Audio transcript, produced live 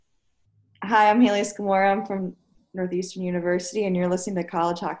Hi, I'm Haley Scamora. I'm from Northeastern University, and you're listening to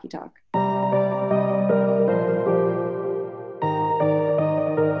College Hockey Talk.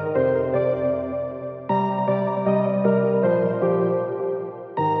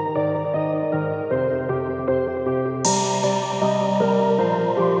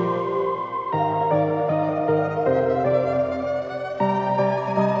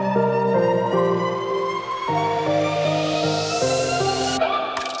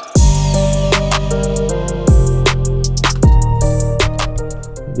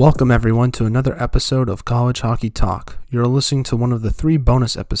 Welcome everyone to another episode of College Hockey Talk. You're listening to one of the 3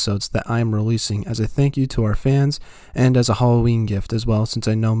 bonus episodes that I am releasing as a thank you to our fans and as a Halloween gift as well, since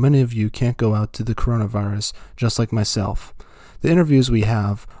I know many of you can't go out to the coronavirus just like myself. The interviews we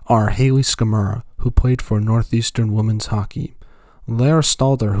have are Haley Scamora, who played for Northeastern Women's Hockey, Lara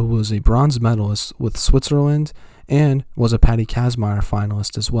Stalder, who was a bronze medalist with Switzerland and was a Patty Kazmaier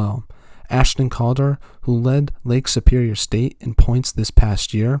finalist as well, Ashton Calder, who led Lake Superior State in points this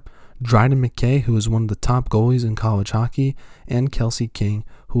past year, Dryden McKay, who is one of the top goalies in college hockey, and Kelsey King,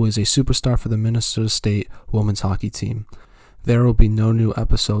 who is a superstar for the Minnesota State women's hockey team. There will be no new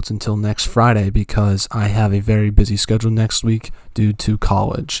episodes until next Friday because I have a very busy schedule next week due to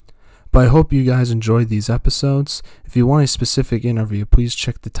college. But I hope you guys enjoyed these episodes. If you want a specific interview, please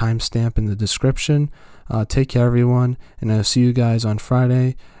check the timestamp in the description. Take care, everyone, and I'll see you guys on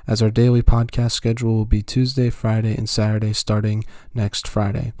Friday, as our daily podcast schedule will be Tuesday, Friday, and Saturday starting next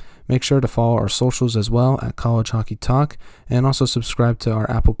Friday. Make sure to follow our socials as well at College Hockey Talk, and also subscribe to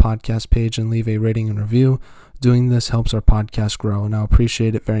our Apple Podcast page and leave a rating and review. Doing this helps our podcast grow, and I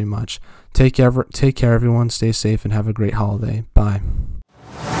appreciate it very much. Take care, everyone. Stay safe, and have a great holiday. Bye.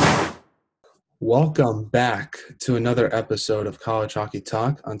 Welcome back to another episode of College Hockey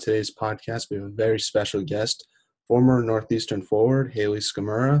Talk. On today's podcast, we have a very special guest, former Northeastern forward, Haley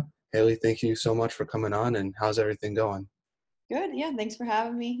Scamora. Haley, thank you so much for coming on, and how's everything going? Good, yeah, thanks for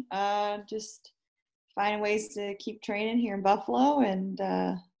having me. Just finding ways to keep training here in Buffalo, and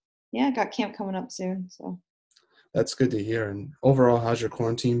got camp coming up soon, so. That's good to hear. And overall, how's your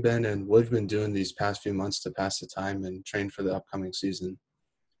quarantine been, and what have you been doing these past few months to pass the time and train for the upcoming season?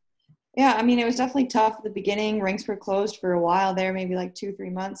 Yeah, I mean, it was definitely tough at the beginning. Rinks were closed for a while there, maybe like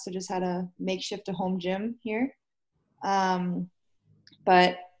 2-3 months. So just had a makeshift a home gym here.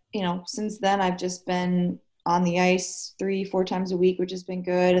 But, since then I've just been on the ice 3-4 times a week, which has been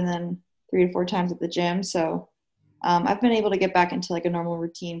good. And then 3 to 4 times at the gym. So I've been able to get back into like a normal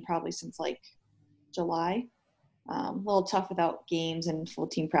routine probably since like July. A little tough without games and full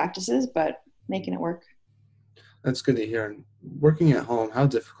team practices, but making it work. That's good to hear. And working at home, how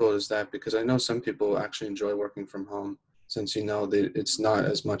difficult is that? Because I know some people actually enjoy working from home since, it's not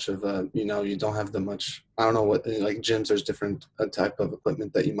as much of a, you don't have the much, I don't know what, like gyms, there's different type of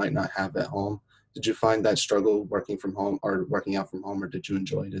equipment that you might not have at home. Did you find that struggle working from home or working out from home, or did you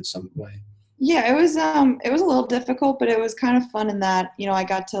enjoy it in some way? Yeah, it was a little difficult, but it was kind of fun in that, I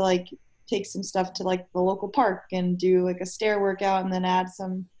got to like take some stuff to like the local park and do like a stair workout and then add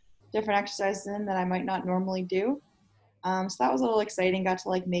some different exercises in that I might not normally do. So that was a little exciting. Got to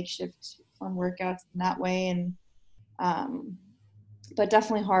like makeshift fun workouts in that way, and but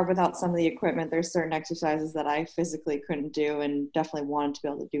definitely hard without some of the equipment. There's certain exercises that I physically couldn't do, and definitely wanted to be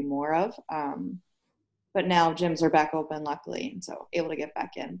able to do more of. But now gyms are back open, luckily, and so able to get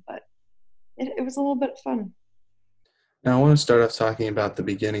back in. But it was a little bit fun. Now, I want to start off talking about the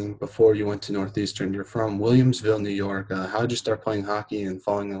beginning before you went to Northeastern. You're from Williamsville, New York. How did you start playing hockey and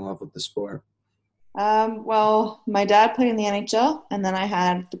falling in love with the sport? Well, my dad played in the NHL, and then I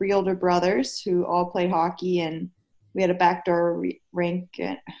had 3 older brothers who all played hockey, and we had a backyard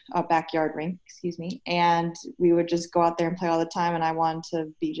rink, excuse me, and we would just go out there and play all the time, and I wanted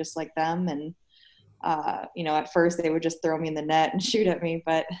to be just like them, and, at first they would just throw me in the net and shoot at me,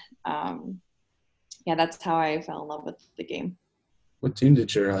 but, that's how I fell in love with the game. What team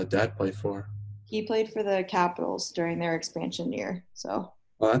did your dad play for? He played for the Capitals during their expansion year, so.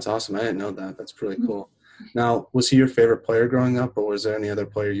 Oh, that's awesome. I didn't know that. That's pretty cool. Now, was he your favorite player growing up, or was there any other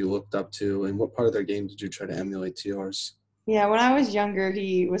player you looked up to? And what part of their game did you try to emulate to yours? Yeah, when I was younger,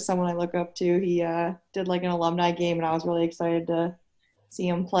 he was someone I look up to. He did like an alumni game, and I was really excited to see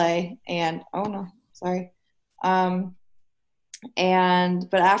him play. And oh no, sorry.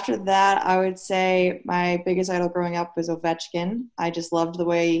 But after that, I would say my biggest idol growing up was Ovechkin. I just loved the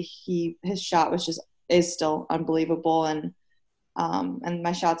way his shot is still unbelievable, and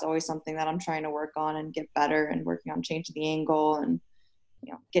my shot's always something that I'm trying to work on and get better, and working on changing the angle and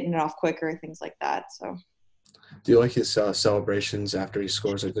getting it off quicker, things like that. So Do you like his celebrations after he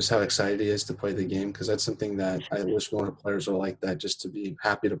scores, or just how excited he is to play the game? Because that's something that I wish more players were like that, just to be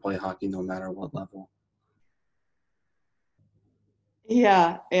happy to play hockey no matter what level.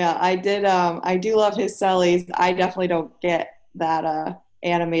 Yeah, yeah, I did. I do love his sellies. I definitely don't get that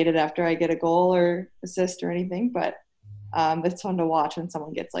animated after I get a goal or assist or anything, but it's fun to watch when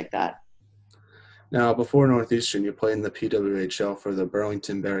someone gets like that. Now, before Northeastern, you played in the PWHL for the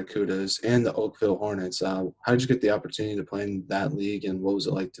Burlington Barracudas and the Oakville Hornets. How did you get the opportunity to play in that league, and what was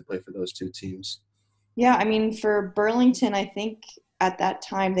it like to play for those two teams? Yeah, I mean, for Burlington, I think at that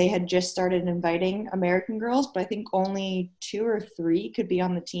time they had just started inviting American girls, but I think only two or three could be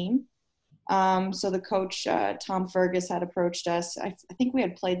on the team. So the coach, Tom Fergus, had approached us. I think we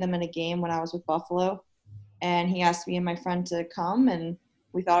had played them in a game when I was with Buffalo, and he asked me and my friend to come, and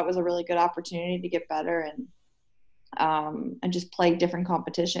we thought it was a really good opportunity to get better and just play different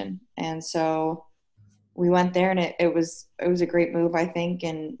competition. And so we went there, and it was a great move, I think.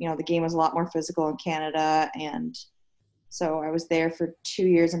 And the game was a lot more physical in Canada, and so I was there for 2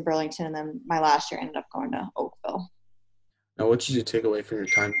 years in Burlington, and then my last year I ended up going to Oakville. Now, what did you take away from your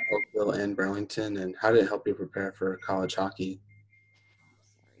time at Oakville and Burlington, and how did it help you prepare for college hockey?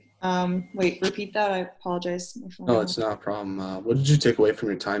 Wait, repeat that. I apologize. My phone No, went it's off. not a problem. What did you take away from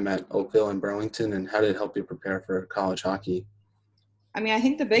your time at Oakville and Burlington, and how did it help you prepare for college hockey? I mean, I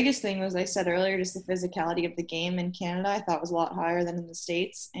think the biggest thing was, I said earlier, just the physicality of the game in Canada. I thought was a lot higher than in the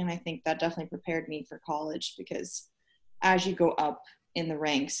States, and I think that definitely prepared me for college because as you go up in the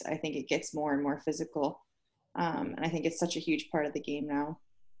ranks, I think it gets more and more physical, and I think it's such a huge part of the game now.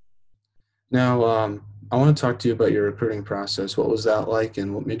 Now, I want to talk to you about your recruiting process. What was that like,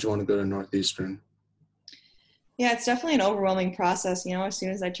 and what made you want to go to Northeastern? Yeah, it's definitely an overwhelming process. As soon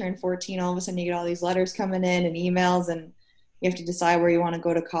as I turned 14, all of a sudden you get all these letters coming in and emails, and you have to decide where you want to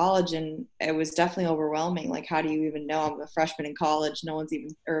go to college. And it was definitely overwhelming. Like, how do you even know? I'm a freshman in college. No one's even,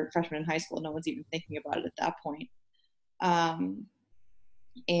 or freshman in high school. No one's even thinking about it at that point. Um,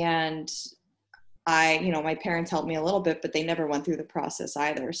 and my parents helped me a little bit, but they never went through the process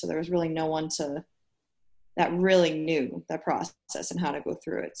either. So there was really no one that really knew the process and how to go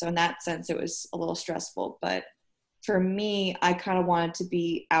through it. So in that sense, it was a little stressful, but for me, I kind of wanted to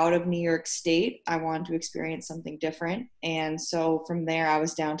be out of New York State. I wanted to experience something different. And so from there, I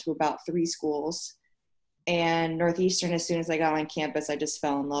was down to about three schools. And Northeastern, as soon as I got on campus, I just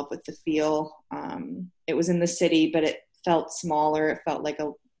fell in love with the feel. It was in the city, but it felt smaller. It felt like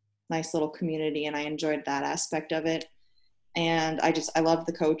a nice little community, and I enjoyed that aspect of it. And I loved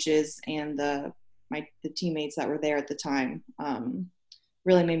the coaches and the teammates that were there at the time.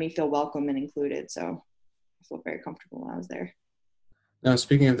 Really made me feel welcome and included. So I felt very comfortable when I was there. Now,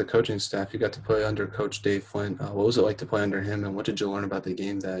 speaking of the coaching staff, you got to play under Coach Dave Flint. What was it like to play under him, and what did you learn about the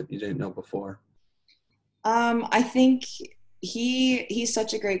game that you didn't know before? I think he's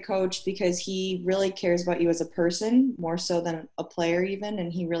such a great coach because he really cares about you as a person more so than a player even,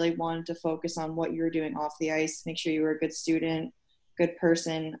 and he really wanted to focus on what you were doing off the ice, make sure you were a good student, good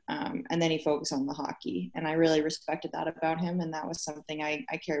person, and then he focused on the hockey. And I really respected that about him, and that was something I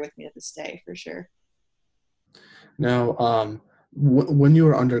carry with me to this day for sure. Now, when you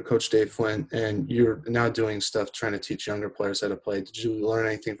were under Coach Dave Flint and you're now doing stuff trying to teach younger players how to play, did you learn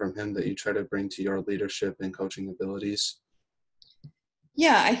anything from him that you try to bring to your leadership and coaching abilities?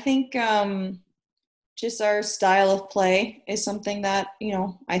 Yeah, I think just our style of play is something that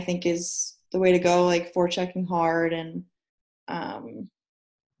I think is the way to go, like forechecking hard and um,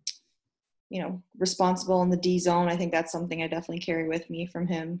 responsible in the D zone. I think that's something I definitely carry with me from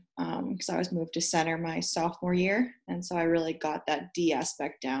him because I was moved to center my sophomore year, and so I really got that D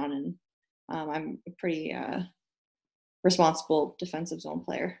aspect down, and I'm a pretty responsible defensive zone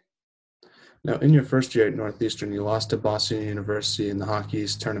player. Now, in your first year at Northeastern, you lost to Boston University in the Hockey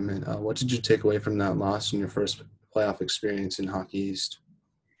East tournament. What did you take away from that loss in your first playoff experience in Hockey East?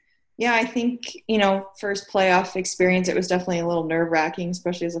 Yeah, I think, first playoff experience, it was definitely a little nerve wracking,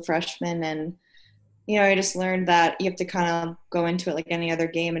 especially as a freshman. And, I just learned that you have to kind of go into it like any other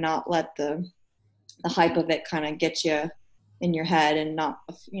game and not let the hype of it kind of get you in your head and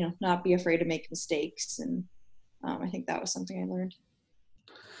not be afraid to make mistakes. And I think that was something I learned.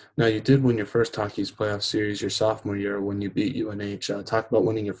 Now, you did win your first Hockey East playoff series your sophomore year when you beat UNH. Talk about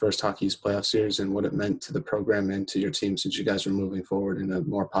winning your first Hockey East playoff series and what it meant to the program and to your team since you guys were moving forward in a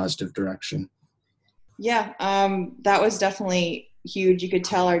more positive direction. Yeah, that was definitely huge. You could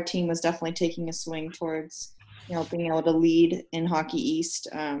tell our team was definitely taking a swing towards, being able to lead in Hockey East.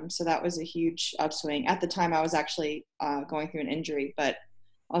 So that was a huge upswing. At the time, I was actually going through an injury, but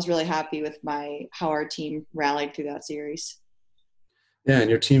I was really happy with how our team rallied through that series. Yeah, and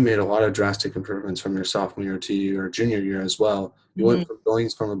your team made a lot of drastic improvements from your sophomore year to your junior year as well. You Mhm. went from going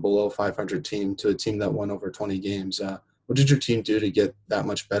from a below 500 team to a team that won over 20 games. What did your team do to get that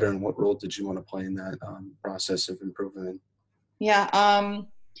much better, and what role did you want to play in that process of improvement? Yeah.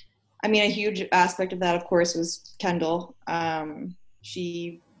 I mean, a huge aspect of that, of course, was Kendall.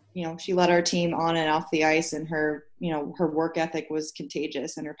 She, she led our team on and off the ice, and her work ethic was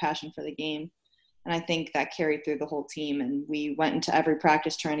contagious, and her passion for the game. And I think that carried through the whole team. And we went into every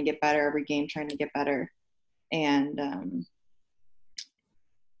practice trying to get better, every game trying to get better. And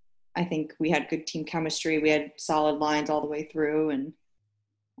I think we had good team chemistry. We had solid lines all the way through, and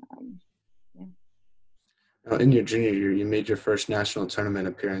um, yeah. Now, in your junior year, you made your first national tournament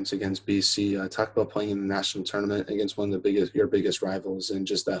appearance against BC. Talk about playing in the national tournament against one of your biggest rivals, and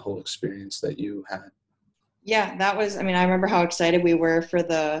just that whole experience that you had. Yeah, that was. I mean, I remember how excited we were for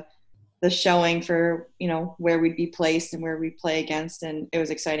the showing for where we'd be placed and where we'd play against, and it was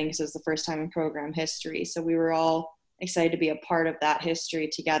exciting because it was the first time in program history. So we were all excited to be a part of that history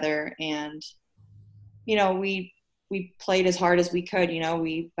together, and we played as hard as we could.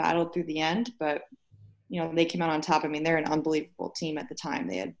 We battled through the end, but they came out on top. I mean, they're an unbelievable team at the time.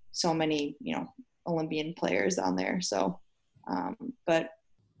 They had so many Olympian players on there. So, but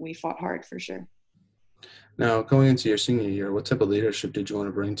we fought hard for sure. Now, going into your senior year, what type of leadership did you want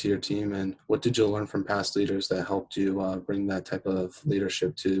to bring to your team, and what did you learn from past leaders that helped you bring that type of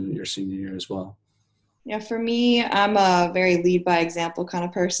leadership to your senior year as well? Yeah, for me, I'm a very lead by example kind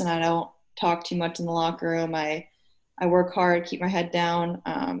of person. I don't talk too much in the locker room. I work hard, keep my head down,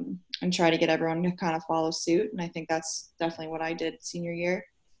 and try to get everyone to kind of follow suit. And I think that's definitely what I did senior year.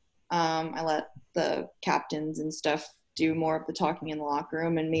 I let the captains and stuff do more of the talking in the locker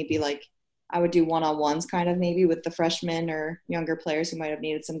room, and maybe like I would do one-on-ones kind of maybe with the freshmen or younger players who might have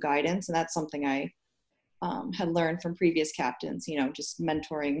needed some guidance. And that's something I had learned from previous captains, just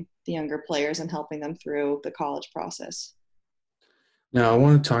mentoring the younger players and helping them through the college process. Now, I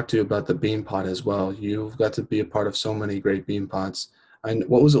want to talk to you about the Bean Pot as well. You've got to be a part of so many great Bean Pots. And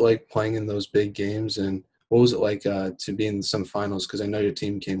what was it like playing in those big games, and what was it like to be in some finals? Because I know your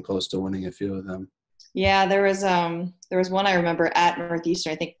team came close to winning a few of them. Yeah, there was one I remember at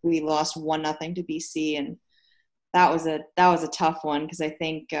Northeastern. I think we lost 1-0 to BC, and that was a tough one because I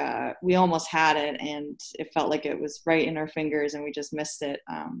think we almost had it, and it felt like it was right in our fingers, and we just missed it.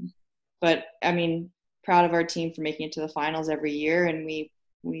 But I mean, proud of our team for making it to the finals every year, and we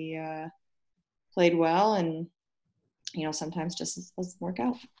played well, and sometimes just doesn't work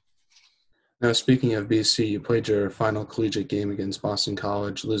out. Now, speaking of BC, you played your final collegiate game against Boston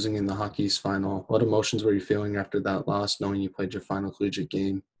College, losing in the Hockey East final. What emotions were you feeling after that loss, knowing you played your final collegiate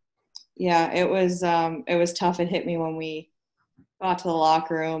game? Yeah, it was tough. It hit me when we got to the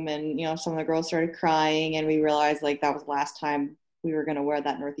locker room, and some of the girls started crying, and we realized like that was the last time we were going to wear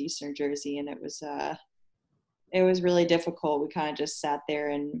that Northeastern jersey, and it was really difficult. We kind of just sat there,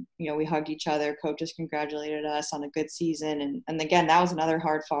 and we hugged each other. Coaches congratulated us on a good season, and again, that was another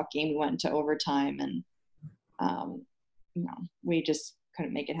hard fought game. We went into overtime, and um, we just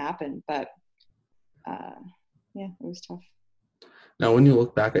couldn't make it happen. But uh, yeah, it was tough. Now, when you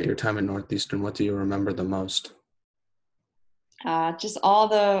look back at your time at Northeastern, what do you remember the most? Just all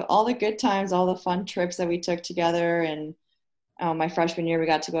the good times, all the fun trips that we took together, and my freshman year we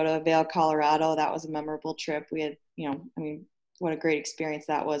got to go to Vail, Colorado. That was a memorable trip. We had, I mean, what a great experience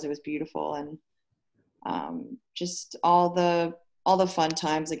that was. It was beautiful, and just all the fun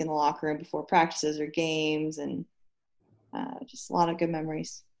times like in the locker room before practices or games, and just a lot of good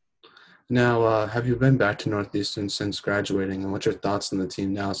memories. Now, have you been back to Northeastern since graduating, and what's your thoughts on the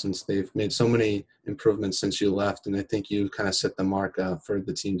team now since they've made so many improvements since you left? And I think you kind of set the mark for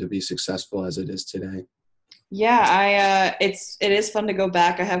the team to be successful as it is today. Yeah, it is fun to go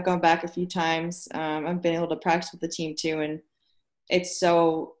back. I have gone back a few times. I've been able to practice with the team too, and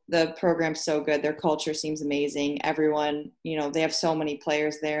the program's so good. Their culture seems amazing. Everyone, they have so many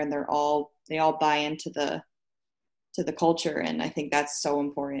players there, and they all buy into the culture, and I think that's so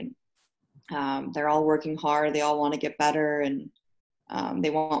important. They're all working hard. They all want to get better, and they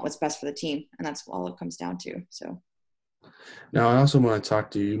want what's best for the team, and that's all it comes down to. So. Now, I also want to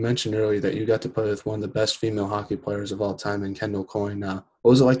talk to you. You mentioned earlier that you got to play with one of the best female hockey players of all time in Kendall Coyne. What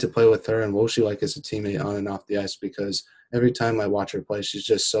was it like to play with her, and what was she like as a teammate on and off the ice? Because every time I watch her play, she's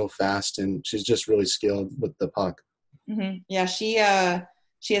just so fast, and she's just really skilled with the puck. Yeah, she has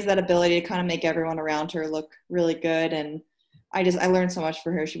that ability to kind of make everyone around her look really good, and I learned so much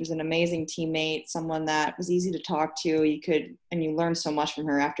from her. She was an amazing teammate, someone that was easy to talk to. You learn so much from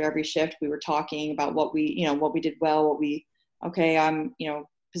her. After every shift, we were talking about what we did well, okay, I'm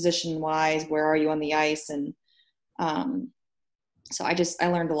position wise, where are you on the ice, and um, so I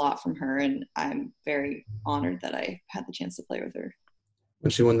learned a lot from her, and I'm very honored that I had the chance to play with her.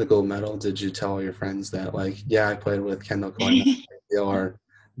 When she won the gold medal, did you tell all your friends that, like, yeah, I played with Kendall Coyne, or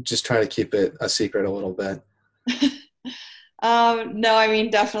just try to keep it a secret a little bit? No, I mean,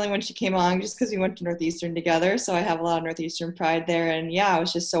 definitely when she came along, just because we went to Northeastern together. So I have a lot of Northeastern pride there. And yeah, I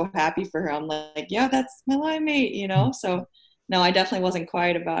was just so happy for her. I'm like, yeah, that's my line mate, you know? So no, I definitely wasn't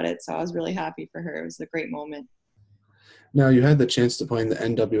quiet about it. So I was really happy for her. It was a great moment. Now, you had the chance to play in the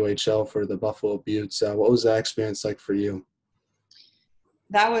NWHL for the Buffalo Buttes. What was that experience like for you?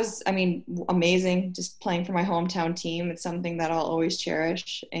 That was, I mean, amazing. Just playing for my hometown team. It's something that I'll always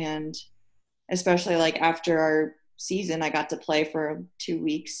cherish. And especially like after our season, I got to play for 2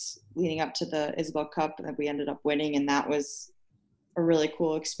 weeks leading up to the Isabel Cup that we ended up winning. And that was a really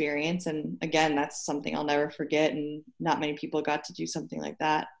cool experience. And again, that's something I'll never forget. And not many people got to do something like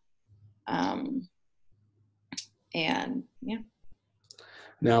that. Um, and yeah.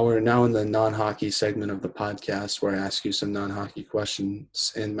 Now we're now in the non-hockey segment of the podcast where I ask you some non-hockey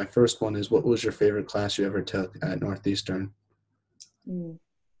questions. And my first one is, what was your favorite class you ever took at Northeastern?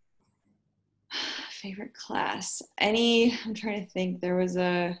 Favorite class? I'm trying to think. There was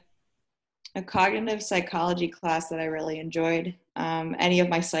a cognitive psychology class that I really enjoyed. Any of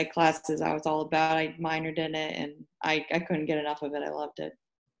my psych classes I was all about. I minored in it, and I couldn't get enough of it. I loved it.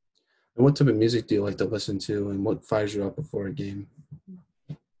 And what type of music do you like to listen to, and what fires you up before a game?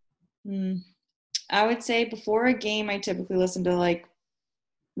 I would say before a game, I typically listen to like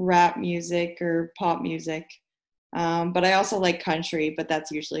rap music or pop music. But I also like country, but that's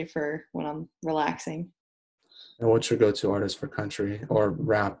usually for when I'm relaxing. And what's your go-to artist for country or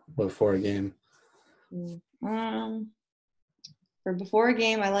rap before a game? For before a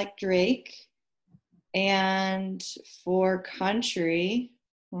game, I like Drake. And for country,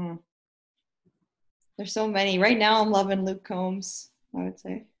 there's so many. Right now, I'm loving Luke Combs, I would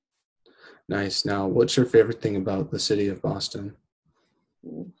say. Nice. Now, what's your favorite thing about the city of Boston?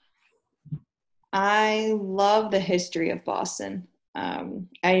 I love the history of Boston.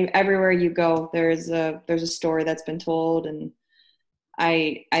 Everywhere you go, there's a story that's been told, and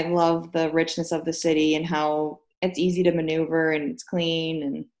I love the richness of the city and how it's easy to maneuver and it's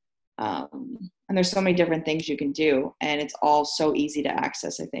clean, and there's so many different things you can do, and it's all so easy to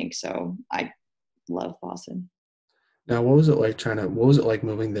access, I think. So I love Boston. Now, what was it like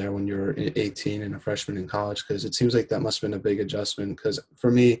moving there when you were 18 and a freshman in college? Because it seems like that must have been a big adjustment. Because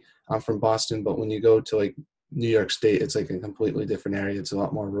for me, I'm from Boston, but when you go to like New York State, it's like a completely different area. It's a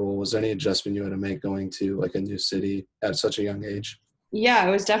lot more rural. Was there any adjustment you had to make going to like a new city at such a young age? Yeah,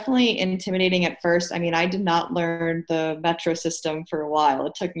 it was definitely intimidating at first. I mean, I did not learn the metro system for a while.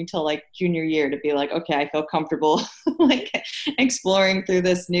 It took me till like junior year to be like, okay, I feel comfortable like exploring through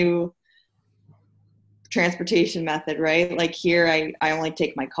this new transportation method, right? Like here, I only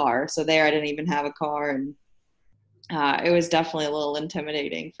take my car. So there, I didn't even have a car, and it was definitely a little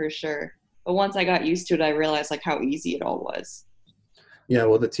intimidating for sure. But once I got used to it, I realized like how easy it all was. Yeah,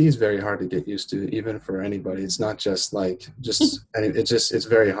 well, the T is very hard to get used to, even for anybody. It's not just like it's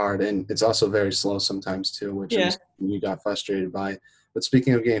very hard, and it's also very slow sometimes too, which Yeah. you got frustrated by. But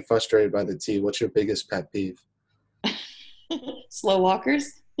speaking of getting frustrated by the T, what's your biggest pet peeve? Slow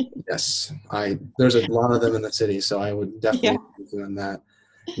walkers. Yes, there's a lot of them in the city, so I would definitely Yeah. agree with you on that.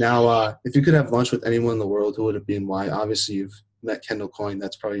 Now, if you could have lunch with anyone in the world, who would it be and why? Obviously, you've met Kendall Coyne.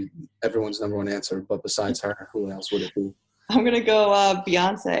 That's probably everyone's number one answer. But besides her, who else would it be? I'm gonna go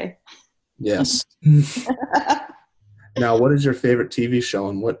Beyonce. Yes. Now, what is your favorite TV show,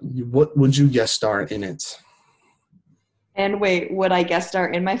 and what would you guest star in it? And wait, would I guest star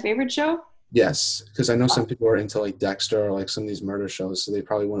in my favorite show? Yes, because I know some people are into like Dexter or like some of these murder shows, so they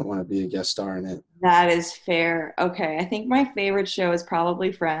probably wouldn't want to be a guest star in it. That is fair. Okay, I think my favorite show is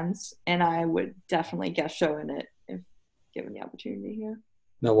probably Friends, and I would definitely guest show in it if given the opportunity. Yeah.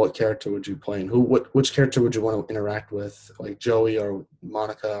 Now, what character would you play, and which character would you want to interact with, like Joey or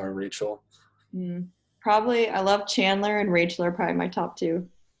Monica or Rachel? Probably, I love Chandler and Rachel are probably my top two.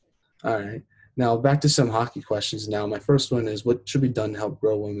 All right. Now, back to some hockey questions now. My first one is, what should be done to help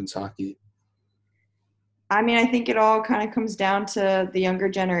grow women's hockey? I mean, I think it all kind of comes down to the younger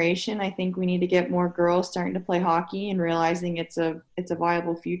generation. I think we need to get more girls starting to play hockey and realizing it's a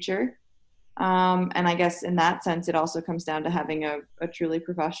viable future. And I guess in that sense, it also comes down to having a truly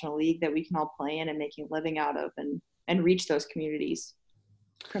professional league that we can all play in and making a living out of, and reach those communities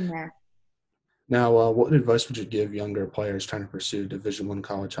from there. Now, what advice would you give younger players trying to pursue Division I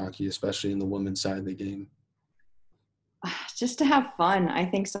college hockey, especially in the women's side of the game? Just to have fun. I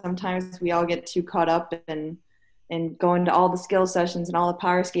think sometimes we all get too caught up in and going to all the skill sessions and all the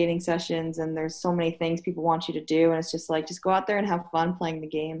power skating sessions. And there's so many things people want you to do. And it's just like, just go out there and have fun playing the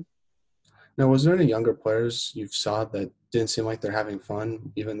game. Now, was there any younger players you saw that didn't seem like they're having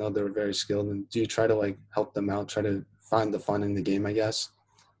fun, even though they were very skilled? And do you try to like help them out, try to find the fun in the game, I guess?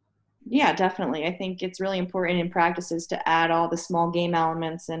 Yeah, definitely. I think it's really important in practices to add all the small game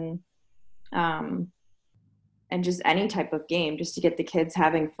elements um, and just any type of game just to get the kids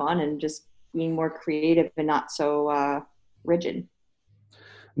having fun and just being more creative and not so rigid.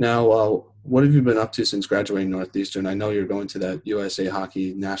 Now, what have you been up to since graduating Northeastern? I know you're going to that USA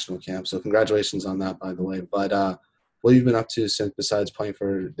Hockey National Camp, so congratulations on that, by the way. But what have you been up to since, besides playing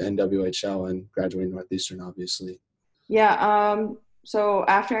for the NWHL and graduating Northeastern, obviously? Yeah, so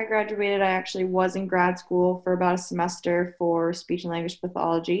after I graduated, I actually was in grad school for about a semester for speech and language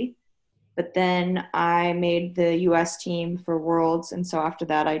pathology. But then I made the US team for Worlds. And so after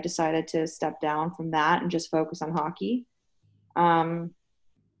that, I decided to step down from that and just focus on hockey. Um,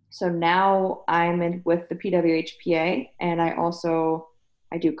 so now with the PWHPA, and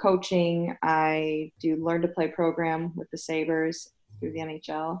I do coaching. I do learn to play program with the Sabres through the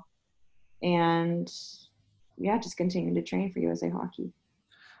NHL. And yeah, just continue to train for USA Hockey.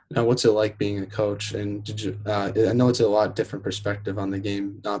 Now, what's it like being a coach? And did you? I know it's a lot different perspective on the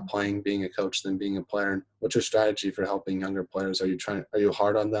game, not playing, being a coach, than being a player. And what's your strategy for helping younger players? Are you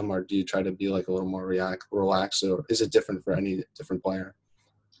hard on them, or do you try to be like a little more relaxed, or is it different for any different player?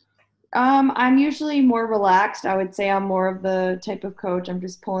 I'm usually more relaxed. I would say I'm more of the type of coach. I'm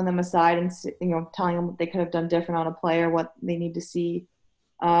just pulling them aside and telling them what they could have done different on a play or what they need to see,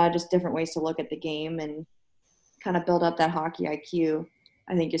 just different ways to look at the game and kind of build up that hockey IQ.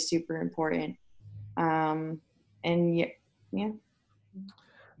 I think is super important. And yeah.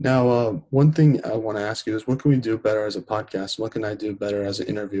 Now, one thing I want to ask you is, what can we do better as a podcast? What can I do better as an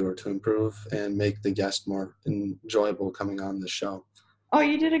interviewer to improve and make the guest more enjoyable coming on the show? Oh,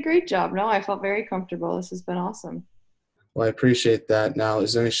 you did a great job. No, I felt very comfortable. This has been awesome. Well, I appreciate that. Now,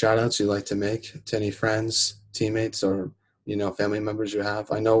 is there any shout outs you'd like to make to any friends, teammates, or family members you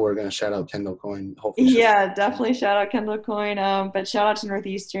have? I know we're going to shout out Kendall Coyne. Hopefully, Yeah, definitely shout out Kendall Coyne. But shout out to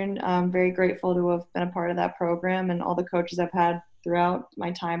Northeastern. I'm very grateful to have been a part of that program and all the coaches I've had throughout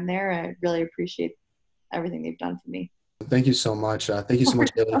my time there. I really appreciate everything they've done for me. thank you so much. Thank you so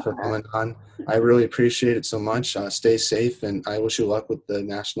much, Haley, for coming on. I really appreciate it so much. Stay safe, and I wish you luck with the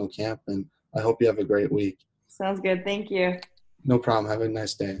national camp. And I hope you have a great week. Sounds good. Thank you. No problem. Have a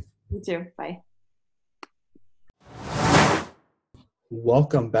nice day. You too. Bye.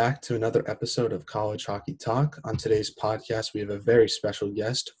 Welcome back to another episode of College Hockey Talk. On today's podcast, we have a very special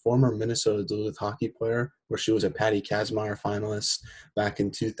guest, former Minnesota Duluth hockey player, where she was a Patty Kazmaier finalist back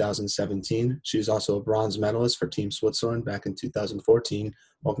in 2017. She is also a bronze medalist for Team Switzerland back in 2014.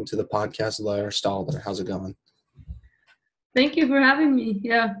 Welcome to the podcast, Lara Stalder. How's it going? Thank you for having me.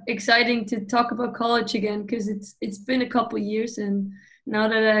 Yeah, exciting to talk about college again because it's been a couple years, and now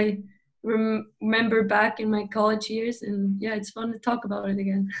that I remember back in my college years, and yeah, it's fun to talk about it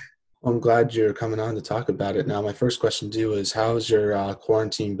again. I'm glad you're coming on to talk about it. Now, my first question to you is, how's your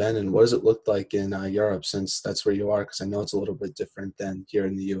quarantine been, and what does it look like in Europe, since that's where you are? Because I know it's a little bit different than here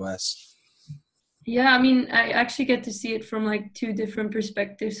in the U.S. Yeah, I mean, I actually get to see it from like two different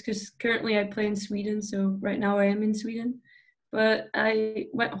perspectives because currently I play in Sweden, so right now I am in Sweden. But I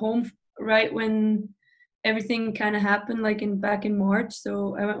went home right when everything kind of happened, like back in March.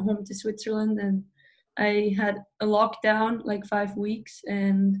 So I went home to Switzerland and I had a lockdown, like 5 weeks,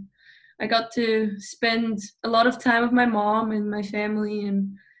 and I got to spend a lot of time with my mom and my family.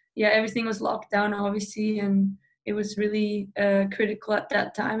 And yeah, everything was locked down, obviously, and it was really critical at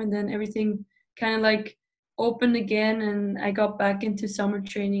that time. And then everything kind of like opened again, and I got back into summer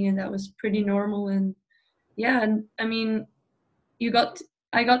training, and that was pretty normal. And yeah, and I mean,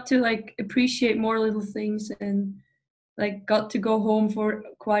 I got to like appreciate more little things and like got to go home for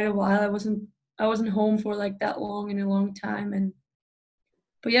quite a while. I wasn't home for like that long in a long time. And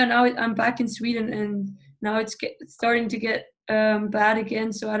but yeah, now I'm back in Sweden, and now it's starting to get bad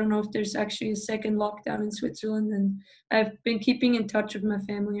again. So I don't know if there's actually a second lockdown in Switzerland. And I've been keeping in touch with my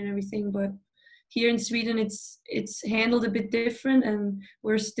family and everything, but here in Sweden it's handled a bit different, and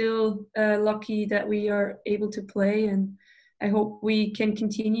we're still lucky that we are able to play, and I hope we can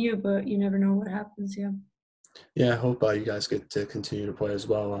continue, but you never know what happens. Yeah. Yeah, I hope you guys get to continue to play as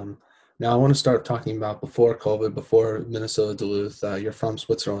well. Now, I want to start talking about before COVID, before Minnesota Duluth. You're from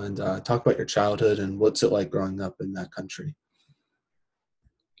Switzerland. Talk about your childhood and what's it like growing up in that country.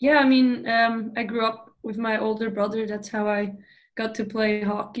 Yeah, I mean, I grew up with my older brother. That's how I got to play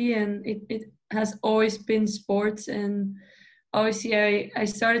hockey, and it has always been sports. And obviously I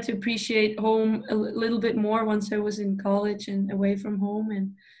started to appreciate home a little bit more once I was in college and away from home.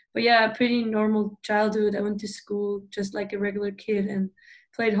 And but yeah, a pretty normal childhood. I went to school just like a regular kid and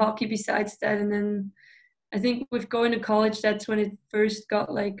played hockey besides that. And then I think with going to college, that's when it first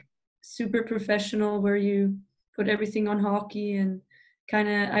got like super professional, where you put everything on hockey. And kind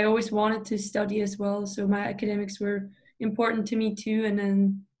of I always wanted to study as well, so my academics were important to me too. And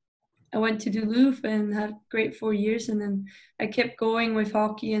then I went to Duluth and had great 4 years, and then I kept going with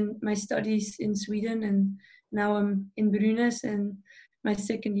hockey and my studies in Sweden, and now I'm in Brynäs and my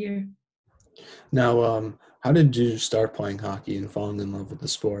second year. Now, how did you start playing hockey and falling in love with the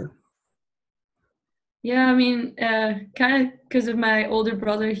sport? Yeah, I mean, kind of because of my older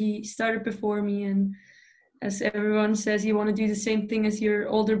brother. He started before me, and as everyone says, you want to do the same thing as your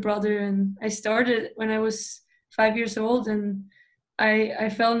older brother. And I started when I was 5 years old, and I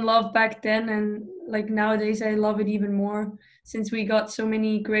fell in love back then. And like nowadays, I love it even more since we got so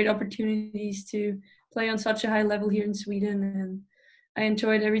many great opportunities to play on such a high level here in Sweden, and I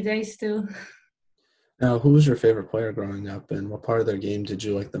enjoy it every day still. Now, who was your favorite player growing up, and what part of their game did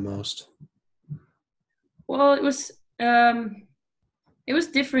you like the most? Well, it was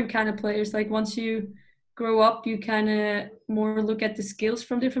different kind of players. Like once you grow up, you kind of more look at the skills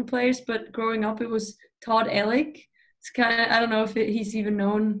from different players. But growing up, it was Todd Ellick. It's kind of I don't know if he's even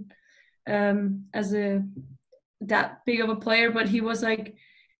known as a that big of a player, but he was like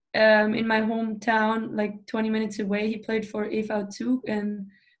in my hometown, like 20 minutes away. He played for EV2, and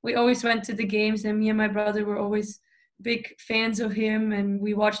we always went to the games. And me and my brother were always big fans of him, and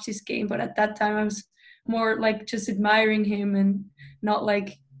we watched his game. But at that time, I was more like just admiring him and not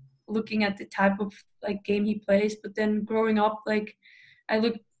like looking at the type of like game he plays. But then growing up, like I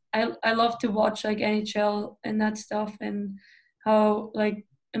look, I love to watch like NHL and that stuff, and how like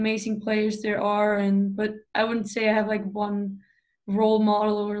amazing players there are. And but I wouldn't say I have like one role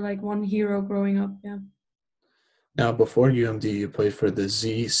model or like one hero growing up. Yeah. Now, before UMD, you played for the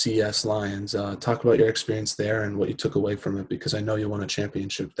ZCS Lions. Talk about your experience there and what you took away from it, because I know you won a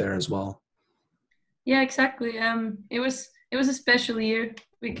championship there as well. Yeah, exactly. It was a special year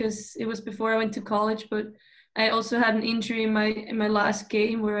because it was before I went to college, but I also had an injury in my last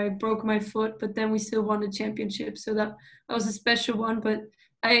game where I broke my foot, but then we still won the championship. So that was a special one. But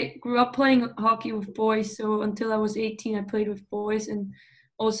I grew up playing hockey with boys, so until I was 18, I played with boys, and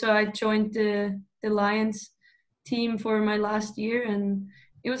also I joined the Lions team for my last year, and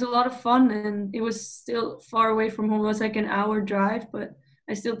it was a lot of fun. And it was still far away from home. It was like an hour drive, but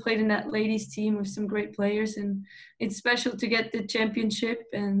I still played in that ladies team with some great players, and it's special to get the championship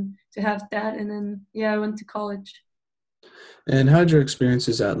and to have that. And then yeah, I went to college. And how did your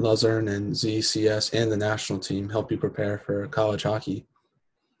experiences at Luzerne and ZCS and the national team help you prepare for college hockey?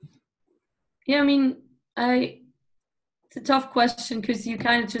 Yeah, I mean, I it's a tough question because you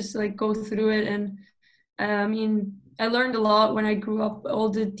kind of just like go through it. And I mean, I learned a lot when I grew up, all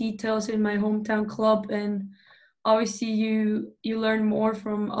the details in my hometown club. And obviously you learn more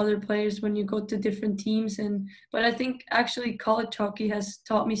from other players when you go to different teams. And but I think actually college hockey has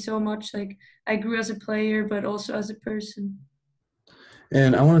taught me so much. Like I grew as a player but also as a person.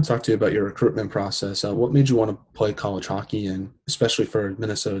 And I want to talk to you about your recruitment process. What made you want to play college hockey, and especially for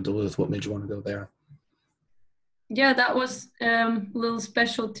Minnesota Duluth, what made you want to go there? Yeah, that was a little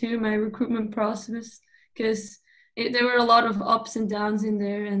special too, my recruitment process, because there were a lot of ups and downs in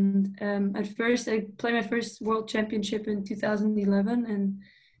there. And at first I played my first world championship in 2011, and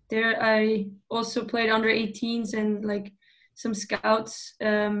there I also played under 18s. And like some scouts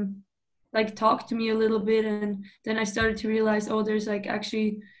like talked to me a little bit, and then I started to realize, oh, there's like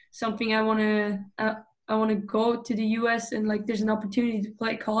actually something I want to go to the US, and like there's an opportunity to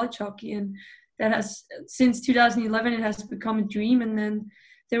play college hockey. And that has since 2011 it has become a dream. And then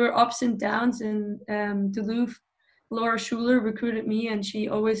there were ups and downs. And Duluth, Laura Schuler recruited me, and she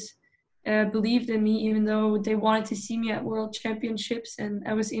always believed in me, even though they wanted to see me at world championships and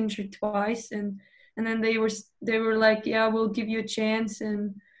I was injured twice. And then they were like, yeah, we'll give you a chance,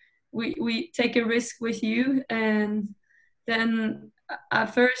 and we take a risk with you. And then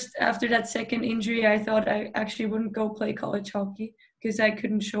at first, after that second injury, I thought I actually wouldn't go play college hockey because I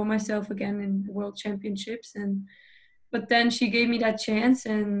couldn't show myself again in the world championships. And but then she gave me that chance,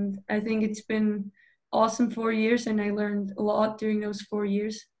 and I think it's been awesome 4 years, and I learned a lot during those 4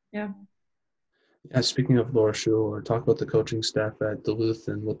 years. Yeah. Yeah, speaking of Laura Schuler, talk about the coaching staff at Duluth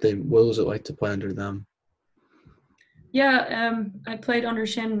and what was it like to play under them? Yeah, I played under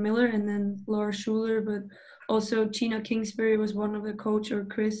Shannon Miller and then Laura Schuler, but also Gina Kingsbury was one of the coach, or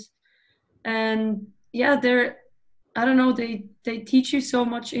Chris. And yeah, I don't know, they teach you so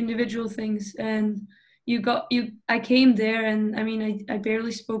much individual things. And I came there, and I mean, I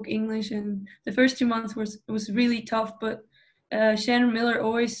barely spoke English, and the first 2 months was really tough. But Shannon Miller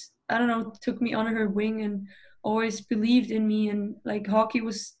always, I don't know, took me under her wing and always believed in me, and like hockey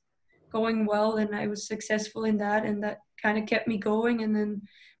was going well, and I was successful in that, and that kind of kept me going. And then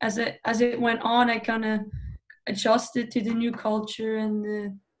as it went on, I kind of adjusted to the new culture and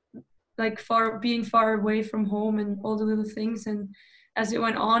the like being far away from home and all the little things. And as it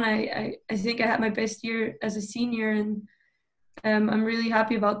went on, I think I had my best year as a senior, and I'm really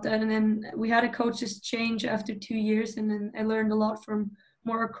happy about that. And then we had a coaches change after 2 years, and then I learned a lot from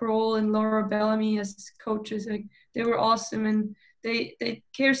Maura Kroll and Laura Bellamy as coaches. Like, they were awesome, and they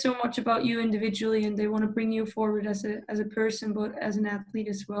care so much about you individually, and they want to bring you forward as a person, but as an athlete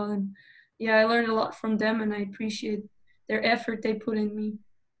as well. And yeah, I learned a lot from them, and I appreciate their effort they put in me.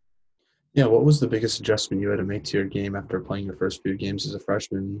 Yeah, what was the biggest adjustment you had to make to your game after playing your first few games as a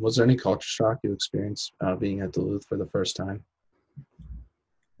freshman? Was there any culture shock you experienced being at Duluth for the first time?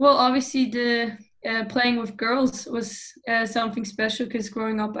 Well, obviously the playing with girls was something special, because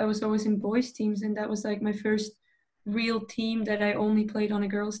growing up I was always in boys teams, and that was like my first real team that I only played on a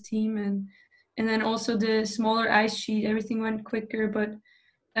girls team. And then also the smaller ice sheet, everything went quicker. But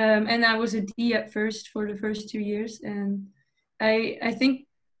and I was a D at first for the first 2 years, and I think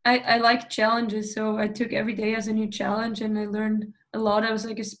I like challenges, so I took every day as a new challenge, and I learned a lot. I was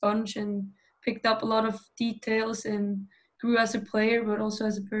like a sponge and picked up a lot of details and grew as a player, but also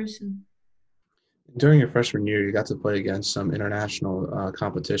as a person. During your freshman year, you got to play against some international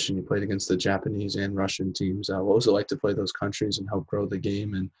competition. You played against the Japanese and Russian teams. What was it like to play those countries and help grow the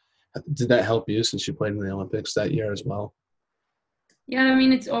game? And did that help you since you played in the Olympics that year as well? Yeah, I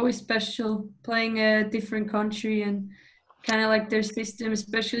mean, it's always special playing a different country and kind of like their system,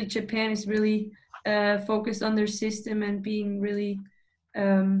 especially Japan is really focused on their system and being really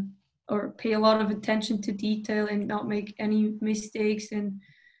or pay a lot of attention to detail and not make any mistakes and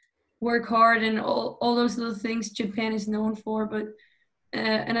work hard and all those little things Japan is known for. But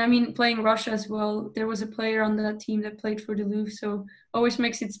and I mean, playing Russia as well, there was a player on that team that played for Duluth, so always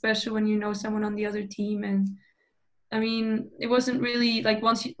makes it special when you know someone on the other team. And I mean, it wasn't really like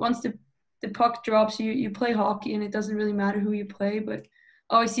once the puck drops, you play hockey, and it doesn't really matter who you play. But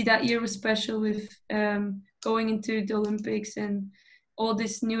obviously that year was special with going into the Olympics, and all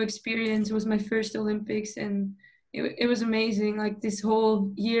this new experience. It was my first Olympics, and it was amazing. Like, this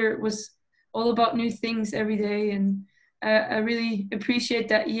whole year was all about new things every day, and I really appreciate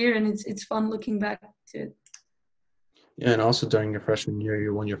that year, and it's fun looking back to it. Yeah, and also during your freshman year,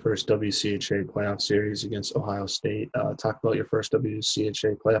 you won your first WCHA playoff series against Ohio State. Talk about your first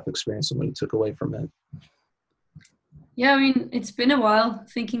WCHA playoff experience and what you took away from it. Yeah, I mean, it's been a while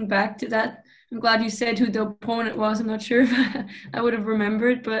thinking back to that. I'm glad you said who the opponent was. I'm not sure if I would have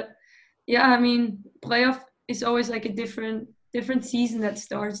remembered, but yeah, I mean, playoff is always like a different season that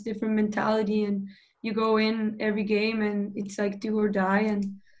starts, different mentality, and you go in every game and it's like do or die,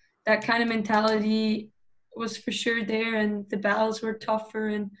 and that kind of mentality was for sure there, and the battles were tougher,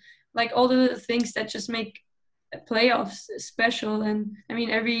 and like all the little things that just make playoffs special. And I mean,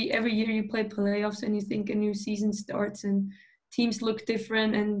 every year you play playoffs and you think a new season starts and teams look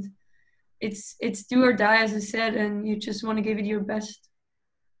different, and it's do or die, as I said, and you just want to give it your best.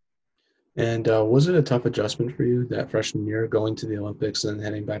 And was it a tough adjustment for you that freshman year, going to the Olympics and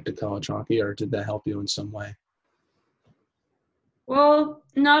heading back to college hockey, or did that help you in some way? Well,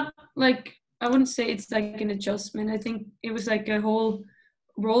 not like, I wouldn't say it's like an adjustment. I think it was like a whole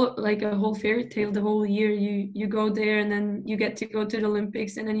like a whole fairy tale the whole year. You go there, and then you get to go to the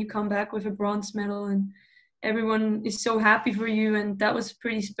Olympics, and then you come back with a bronze medal, and everyone is so happy for you, and that was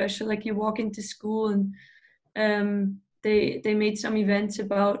pretty special. Like, you walk into school, and they made some events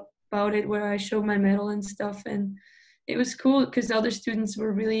about it where I showed my medal and stuff, and it was cool because other students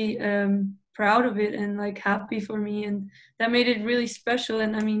were really proud of it and like happy for me, and that made it really special.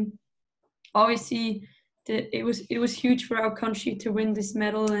 And I mean, obviously it was huge for our country to win this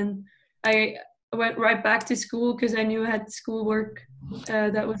medal, and I went right back to school because I knew I had schoolwork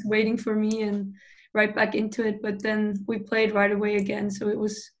that was waiting for me, and right back into it. But then we played right away again, so it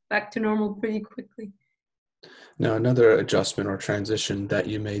was back to normal pretty quickly. Now, another adjustment or transition that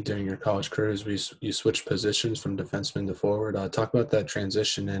you made during your college career is you switched positions from defenseman to forward. Talk about that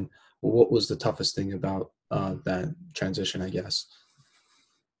transition, and what was the toughest thing about that transition, I guess?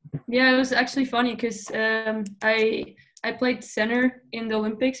 Yeah, it was actually funny because I played center in the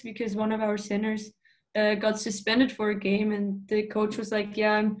Olympics because one of our centers got suspended for a game, and the coach was like,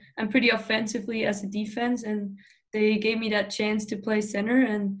 "Yeah, I'm pretty offensively as a defense," and they gave me that chance to play center.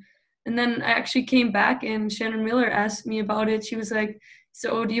 And then I actually came back, and Shannon Miller asked me about it. She was like,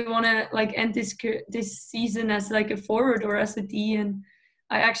 so do you want to like end this season as like a forward or as a D? And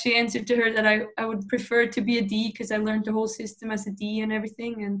I actually answered to her that I would prefer to be a D because I learned the whole system as a D and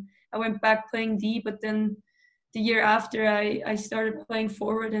everything. And I went back playing D, but then the year after I started playing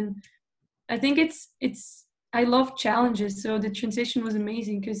forward. And I think I love challenges. So the transition was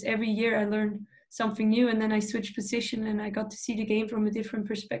amazing because every year I learned something new, and then I switched position and I got to see the game from a different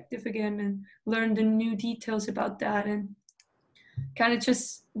perspective again and learn the new details about that, and kind of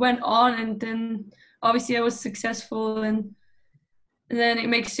just went on. And then obviously I was successful, and then it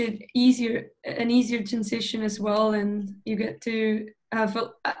makes it an easier transition as well, and you get to have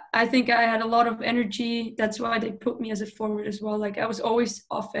I think I had a lot of energy. That's why they put me as a forward as well. Like I was always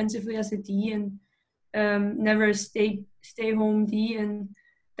offensively as a D, and never a stay home D, and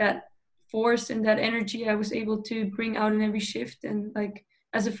that force and that energy I was able to bring out in every shift. And like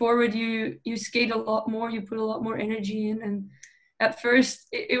as a forward, you skate a lot more, you put a lot more energy in. And at first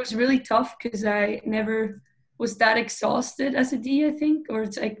it was really tough because I never was that exhausted as a D, I think, or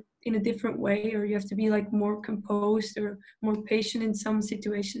it's like in a different way, or you have to be like more composed or more patient in some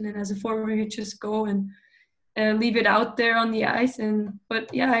situation. And as a forward, you just go and leave it out there on the ice. And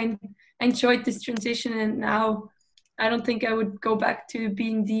but yeah, I enjoyed this transition, and now I don't think I would go back to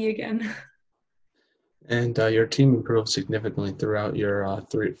being D again. And your team improved significantly throughout your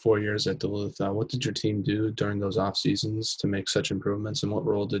 4 years at Duluth. What did your team do during those off seasons to make such improvements, and what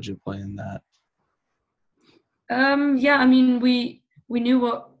role did you play in that? Yeah, I mean, we knew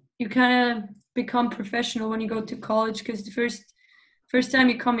what you kind of become professional when you go to college, because the first time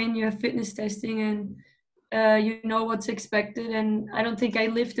you come in, you have fitness testing, and you know what's expected. And I don't think I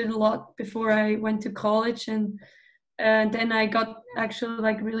lifted a lot before I went to college, and then I got actually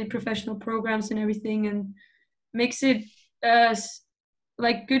like really professional programs and everything, and makes it uh,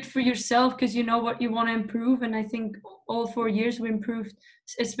 like good for yourself because you know what you want to improve. And I think all 4 years we improved,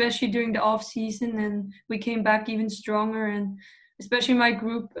 especially during the off season, and we came back even stronger. And especially my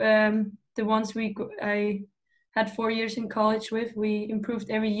group, the ones I had 4 years in college with, we improved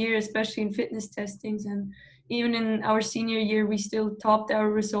every year, especially in fitness testings. And even in our senior year, we still topped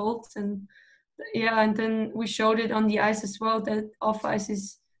our results. And yeah, and then we showed it on the ice as well, that off ice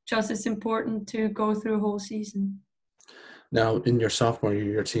is just as important to go through a whole season. Now, in your sophomore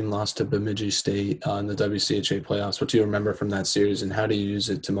year, your team lost to Bemidji State in the WCHA playoffs. What do you remember from that series, and how do you use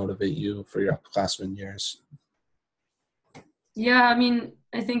it to motivate you for your upperclassmen years? Yeah, I mean,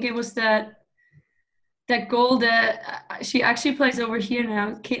 I think it was that goal that she actually plays over here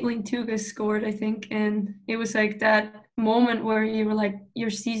now. Caitlin Tuga scored, I think, and it was like that moment where you were like, your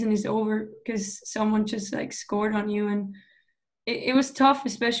season is over because someone just like scored on you. And it was tough,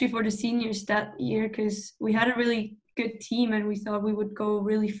 especially for the seniors that year, because we had a really good team and we thought we would go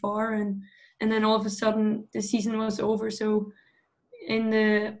really far, and then all of a sudden the season was over. So in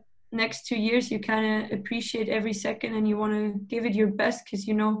the next 2 years you kind of appreciate every second and you want to give it your best, because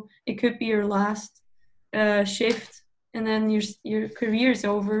you know it could be your last shift, and then your career is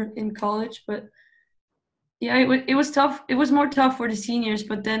over in college. But yeah, it was tough. It was more tough for the seniors,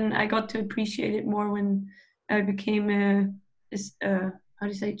 but then I got to appreciate it more when I became how do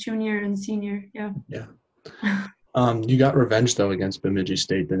you say, junior and senior. Yeah. You got revenge, though, against Bemidji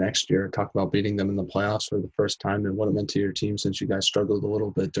State the next year. Talk about beating them in the playoffs for the first time and what it meant to your team, since you guys struggled a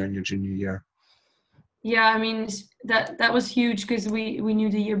little bit during your junior year. Yeah, I mean, that was huge because we knew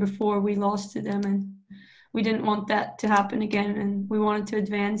the year before we lost to them, and we didn't want that to happen again, and we wanted to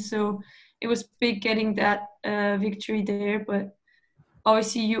advance. So it was big getting that victory there. But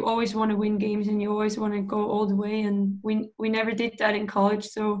obviously you always want to win games and you always want to go all the way, and we never did that in college.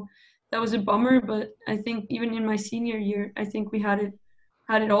 So that was a bummer. But I think even in my senior year, I think we had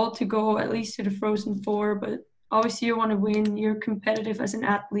it all to go at least to the Frozen Four. But obviously you want to win. You're competitive as an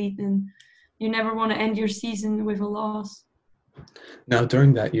athlete, and you never want to end your season with a loss. Now,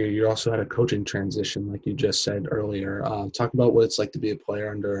 during that year, you also had a coaching transition, like you just said earlier. Talk about what it's like to be a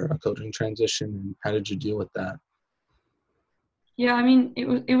player under a coaching transition, and how did you deal with that? Yeah, I mean,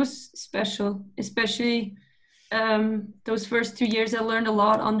 it was special, especially those first 2 years. I learned a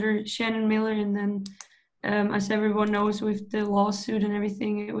lot under Shannon Miller, and then as everyone knows, with the lawsuit and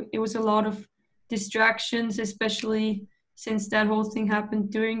everything, it was a lot of distractions, especially since that whole thing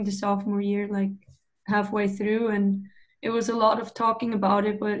happened during the sophomore year, like halfway through. And it was a lot of talking about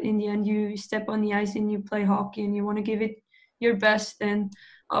it, but in the end you step on the ice and you play hockey and you want to give it your best. And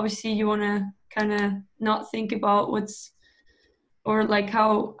obviously you want to kind of not think about or like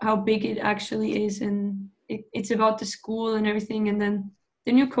how big it actually is, and it's about the school and everything. And then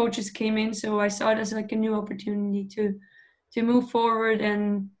the new coaches came in, so I saw it as like a new opportunity to move forward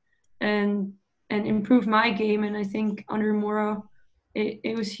and improve my game. And I think under Mora,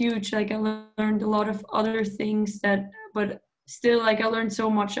 it was huge. Like I learned a lot of other things but still, like I learned so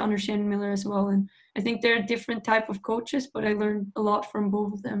much under Shane Miller as well. And I think they're different type of coaches, but I learned a lot from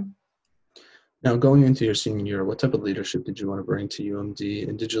both of them. Now, going into your senior year, what type of leadership did you want to bring to UMD?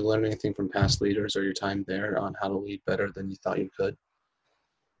 And did you learn anything from past leaders or your time there on how to lead better than you thought you could?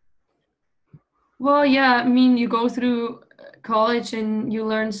 Well, yeah, I mean, you go through college and you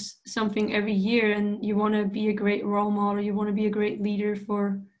learn something every year, and you want to be a great role model. You want to be a great leader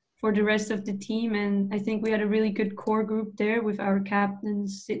for the rest of the team. And I think we had a really good core group there with our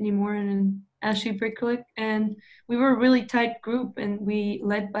captains, Sydney Moran and Ashley Bricklick. And we were a really tight group, and we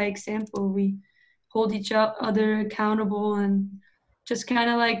led by example. We hold each other accountable, and just kind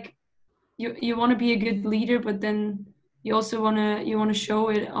of like you want to be a good leader, but then you also want to show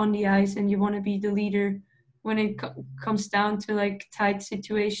it on the ice, and you want to be the leader when it comes down to like tight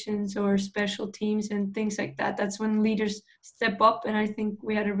situations or special teams and things like that. That's when leaders step up, and I think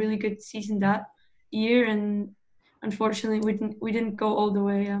we had a really good season that year, and unfortunately we didn't go all the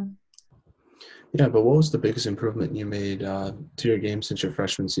way. Yeah, but what was the biggest improvement you made to your game since your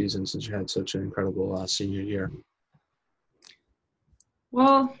freshman season, since you had such an incredible senior year?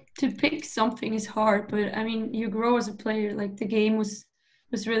 Well, to pick something is hard, but I mean, you grow as a player. Like the game was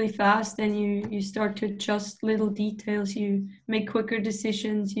really fast, and you start to adjust little details. You make quicker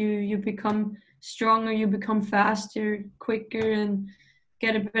decisions. You become stronger. You become faster, quicker, and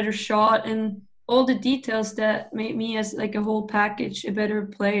get a better shot. And all the details that made me as like a whole package a better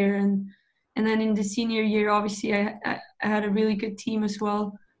player. And then in the senior year, obviously, I had a really good team as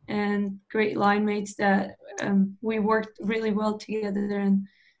well, and great line mates that we worked really well together, and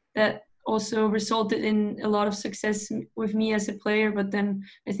that also resulted in a lot of success with me as a player. But then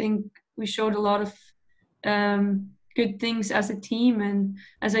I think we showed a lot of good things as a team. And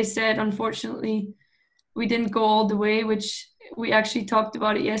as I said, unfortunately, we didn't go all the way, which we actually talked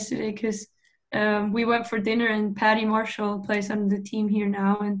about it yesterday, because we went for dinner, and Patty Marshall plays on the team here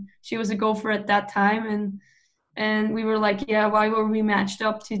now, and she was a Gopher at that time. And we were like, yeah, why were we matched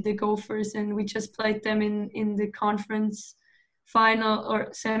up to the Gophers? And we just played them in the conference final or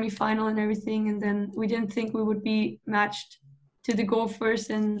semi-final and everything. And then we didn't think we would be matched to the Gophers.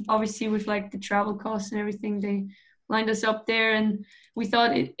 And obviously with like the travel costs and everything, they lined us up there. And we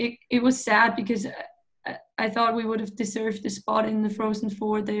thought it was sad, because I thought we would have deserved the spot in the Frozen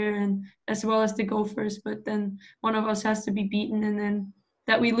Four there, and as well as the Gophers. But then one of us has to be beaten, and then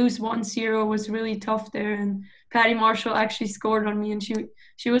that we lose 1-0 was really tough there. And Patty Marshall actually scored on me, and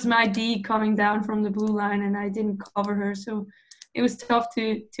she was my D coming down from the blue line, and I didn't cover her. So it was tough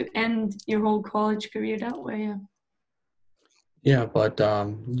to end your whole college career that way. Yeah. Yeah, but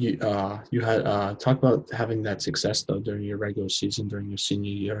you had talked about having that success though during your regular season, during your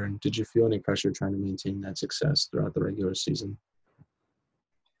senior year, and did you feel any pressure trying to maintain that success throughout the regular season?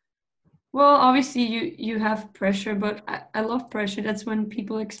 Well, obviously you have pressure, but I love pressure. That's when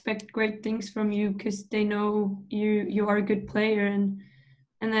people expect great things from you, because they know you are a good player. And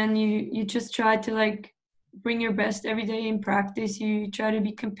then you just try to like bring your best every day in practice. You try to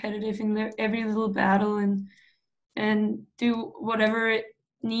be competitive in every little battle, and do whatever it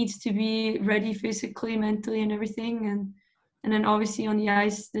needs to be ready physically, mentally, and everything. And then obviously on the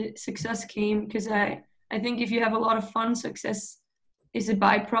ice, the success came, because I think if you have a lot of fun, success is a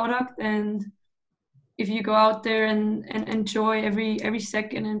byproduct. And if you go out there and enjoy every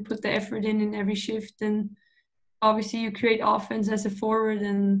second and put the effort in every shift, then obviously you create offense as a forward,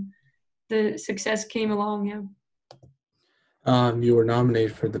 and the success came along. Yeah. You were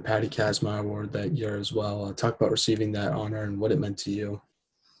nominated for the Patty Kazma Award that year as well. Talk about receiving that honor and what it meant to you.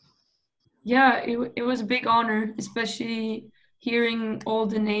 Yeah, it was a big honor, especially hearing all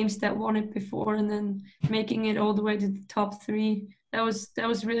the names that won it before, and then making it all the way to the top 3. That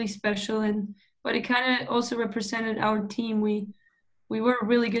was really special. And but it kind of also represented our team. We were a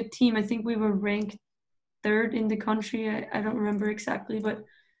really good team. I think we were ranked 3rd in the country. I don't remember exactly, but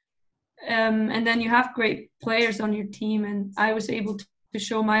and then you have great players on your team, and I was able to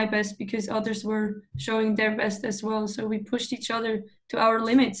show my best because others were showing their best as well. So we pushed each other to our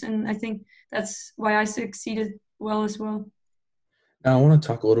limits, and I think that's why I succeeded well as well. Now, I want to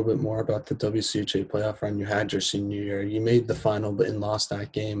talk a little bit more about the WCHA playoff run you had your senior year. You made the final, but lost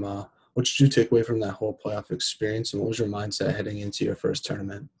that game. What did you take away from that whole playoff experience, and what was your mindset heading into your first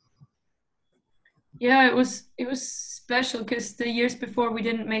tournament? Yeah, it was special, because the years before we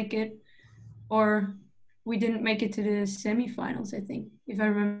didn't make it, or we didn't make it to the semifinals, I think, if I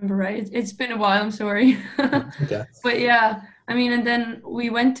remember right. It's been a while, I'm sorry. Okay. But yeah, I mean, and then we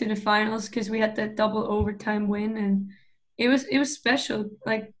went to the finals because we had that double overtime win, and it was special.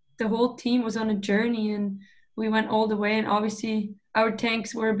 Like the whole team was on a journey, and we went all the way, and obviously our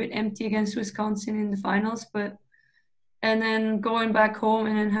tanks were a bit empty against Wisconsin in the finals, but and then going back home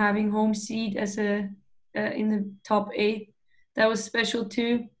and then having home seed as a in the top 8, that was special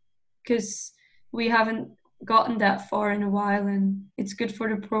too, because we haven't gotten that far in a while, and it's good for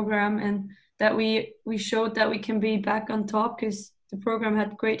the program, and that we showed that we can be back on top, because the program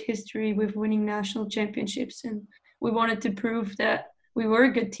had great history with winning national championships, and we wanted to prove that we were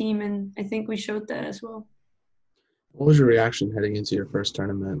a good team, and I think we showed that as well. What was your reaction heading into your first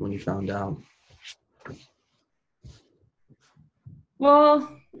tournament when you found out? Well,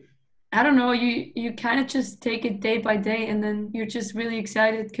 I don't know. You kind of just take it day by day, and then you're just really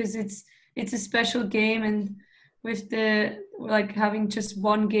excited because it's a special game, and with the like having just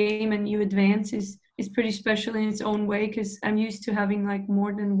one game and you advance is pretty special in its own way. Because I'm used to having like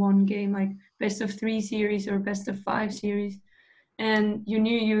more than one game, like best of 3 series or best of 5 series, and you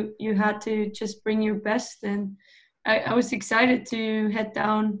knew you had to just bring your best, and I was excited to head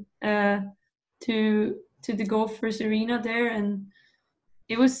down to the Gophers arena there, and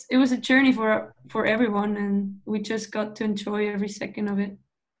it was a journey for everyone, and we just got to enjoy every second of it.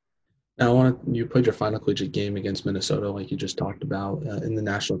 Now, you played your final collegiate game against Minnesota, like you just talked about, in the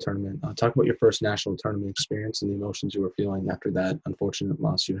national tournament. Talk about your first national tournament experience and the emotions you were feeling after that unfortunate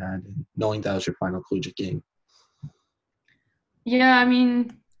loss you had, and knowing that was your final collegiate game. Yeah, I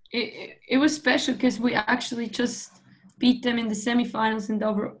mean, it was special because we actually just beat them in the semifinals in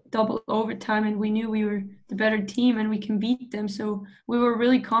double overtime, and we knew we were the better team and we can beat them. So we were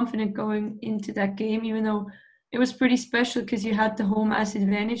really confident going into that game, even though it was pretty special because you had the home ice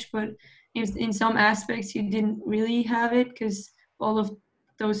advantage, but in some aspects you didn't really have it because all of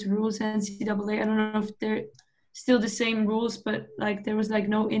those rules, NCAA, I don't know if they're still the same rules, but like there was like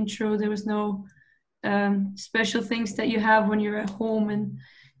no intro, there was no special things that you have when you're at home, and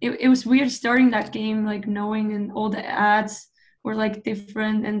it was weird starting that game, like knowing and all the ads were like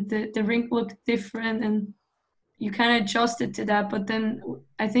different and the rink looked different, and you kind of adjusted to that. But then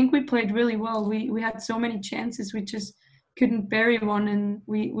I think we played really well. We had so many chances, we just couldn't bury one, and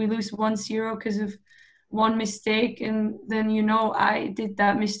we lose 1-0 because of one mistake, and then I did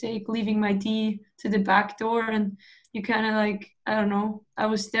that mistake leaving my D to the back door, and you kind of like, I don't know, I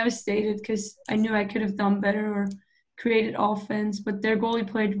was devastated because I knew I could have done better or created offense, but their goalie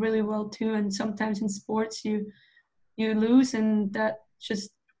played really well too. And sometimes in sports you lose, and that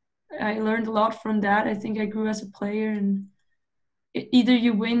just, I learned a lot from that. I think I grew as a player, and either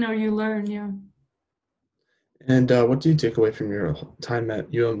you win or you learn. Yeah. And what do you take away from your time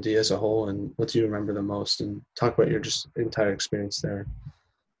at UMD as a whole, and what do you remember the most? And talk about your just entire experience there.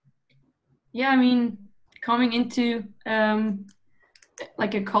 Yeah, I mean, coming into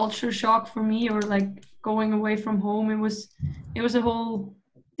like a culture shock for me, or like going away from home, it was a whole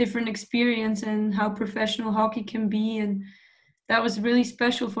different experience, and how professional hockey can be, and that was really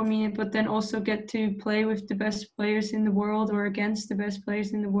special for me. But then also get to play with the best players in the world, or against the best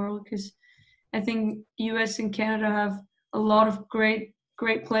players in the world, because I think US and Canada have a lot of great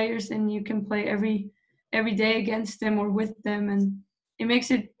players, and you can play every day against them or with them, and it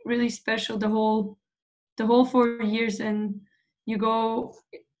makes it really special the whole 4 years. And you go,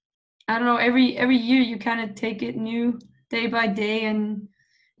 I don't know, every year you kind of take it new day by day, and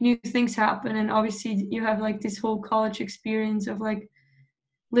new things happen. And obviously you have like this whole college experience of like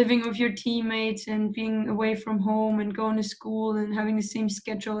living with your teammates and being away from home and going to school and having the same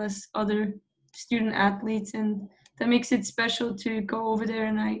schedule as other student athletes, and that makes it special to go over there.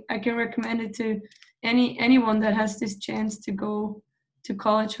 And I can recommend it to anyone that has this chance to go to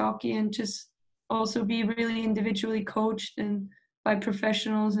college hockey, and just also be really individually coached and by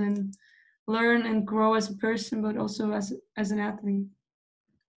professionals, and learn and grow as a person, but also as an athlete.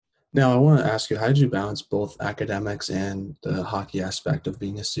 Now, I want to ask you, how did you balance both academics and the hockey aspect of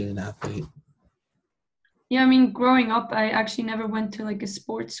being a student athlete? Yeah, I mean, growing up, I actually never went to like a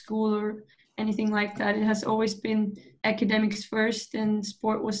sports school or anything like that. It has always been academics first and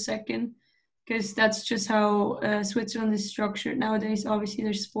sport was second, because that's just how Switzerland is structured nowadays. Obviously,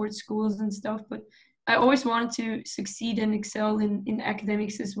 there's sports schools and stuff, but I always wanted to succeed and excel in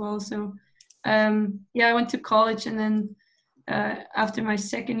academics as well. So, yeah, I went to college, and then after my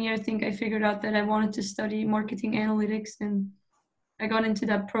second year, I think I figured out that I wanted to study marketing analytics, and I got into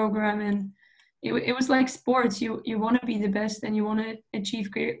that program. And it was like sports. You want to be the best, and you want to achieve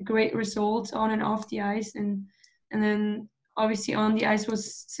great results on and off the ice, and then obviously on the ice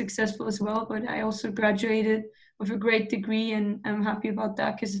was successful as well. But I also graduated with a great degree, and I'm happy about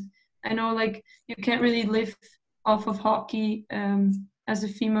that, because I know like you can't really live off of hockey as a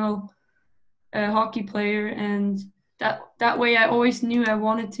female hockey player, and that way I always knew I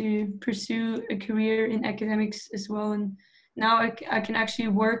wanted to pursue a career in academics as well. And now I can actually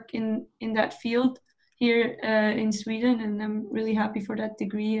work in that field here in Sweden, and I'm really happy for that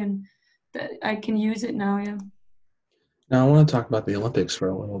degree and that I can use it now. Yeah. Now, I want to talk about the Olympics for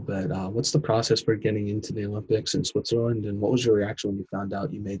a little bit. What's the process for getting into the Olympics in Switzerland, and what was your reaction when you found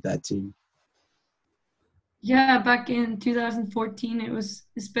out you made that team? Yeah, back in 2014, it was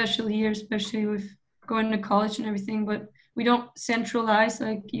a special year, especially with going to college and everything. But we don't centralize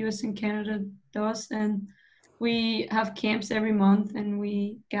like US and Canada does, and we have camps every month, and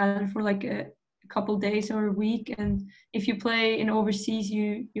we gather for like a couple days or a week. And if you play in overseas,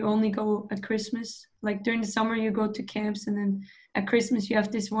 you only go at Christmas. Like during the summer, you go to camps, and then at Christmas you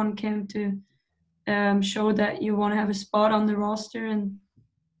have this one camp to show that you want to have a spot on the roster, and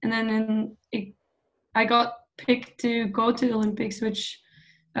then I got picked to go to the Olympics, which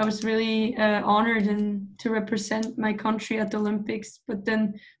I was really honored and to represent my country at the Olympics. But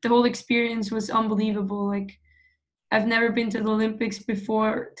then the whole experience was unbelievable. Like I've never been to the Olympics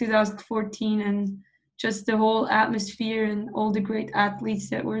before 2014, and just the whole atmosphere and all the great athletes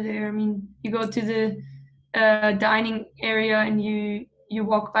that were there. I mean, you go to the dining area and you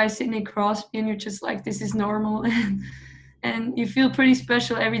walk by Sidney Crosby and you're just like, this is normal. And you feel pretty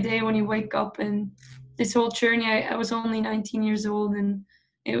special every day when you wake up. And this whole journey, I was only 19 years old, and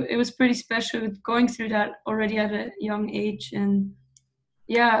it was pretty special going through that already at a young age. And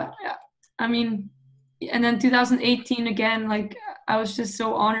yeah, I mean, and then 2018 again, like I was just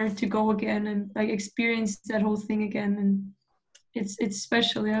so honored to go again and like experience that whole thing again. And it's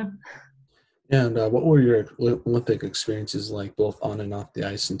special. Yeah. And what were your Olympic experiences like, both on and off the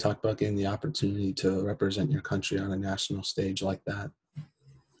ice? And talk about getting the opportunity to represent your country on a national stage like that.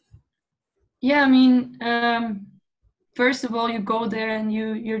 Yeah, I mean, first of all, you go there and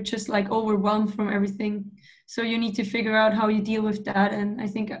you're just like overwhelmed from everything. So you need to figure out how you deal with that. And I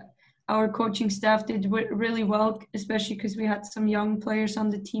think our coaching staff did really well, especially because we had some young players on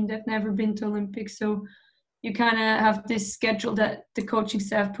the team that never been to Olympics. So you kind of have this schedule that the coaching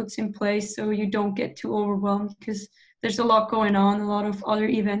staff puts in place so you don't get too overwhelmed, because there's a lot going on, a lot of other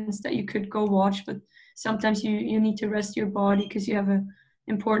events that you could go watch, but sometimes you need to rest your body because you have a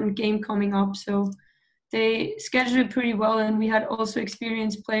important game coming up. So they scheduled it pretty well, and we had also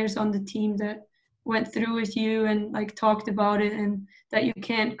experienced players on the team that went through with you and like talked about it, and that you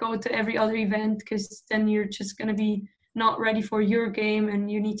can't go to every other event because then you're just going to be not ready for your game,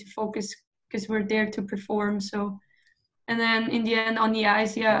 and you need to focus because we're there to perform. So, and then in the end on the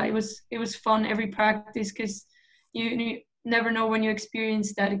ice, yeah, it was fun every practice, because you never know when you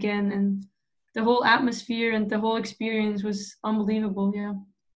experience that again. And the whole atmosphere and the whole experience was unbelievable. Yeah.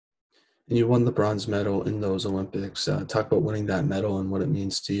 And you won the bronze medal in those Olympics. Talk about winning that medal and what it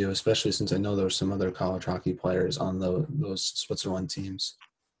means to you, especially since I know there were some other college hockey players on those Switzerland teams.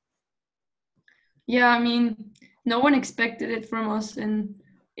 Yeah, I mean, no one expected it from us, and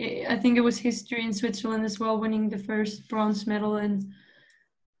I think it was history in Switzerland as well, winning the first bronze medal. And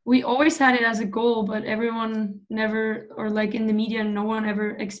we always had it as a goal, but everyone never, or like in the media, no one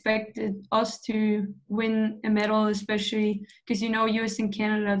ever expected us to win a medal, especially because, you know, US and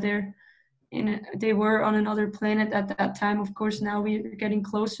Canada, they were on another planet at that time. Of course, now we're getting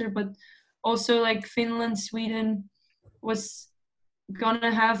closer, but also like Finland, Sweden was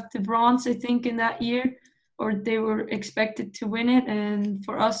gonna have the bronze, I think, in that year, or they were expected to win it. And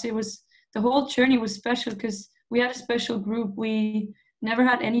for us, it was, the whole journey was special because we had a special group. We never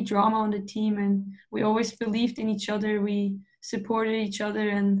had any drama on the team, and we always believed in each other. We supported each other,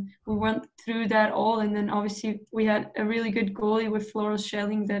 and we went through that all. And then obviously we had a really good goalie with Floris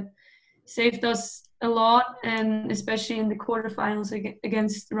Schelling that saved us a lot, and especially in the quarterfinals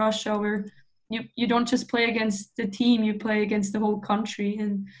against Russia, where you don't just play against the team, you play against the whole country.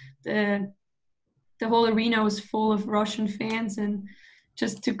 And the whole arena was full of Russian fans, and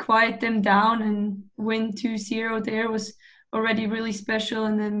just to quiet them down and win 2-0 there was already really special.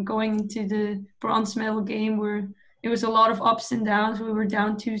 And then going into the bronze medal game, where it was a lot of ups and downs, we were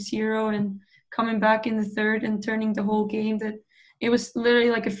down 2-0 and coming back in the third and turning the whole game, that it was literally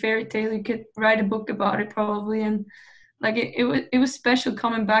like a fairy tale. You could write a book about it probably. And like it was special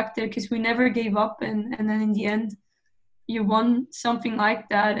coming back there, because we never gave up, and then in the end you won something like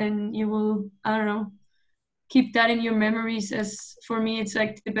that, and you will, I don't know, keep that in your memories. As for me, it's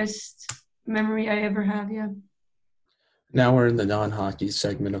like the best memory I ever have. Yeah. Now we're in the non-hockey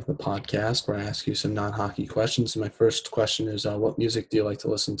segment of the podcast, where I ask you some non-hockey questions. My first question is, what music do you like to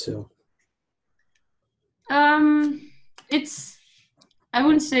listen to? It's, I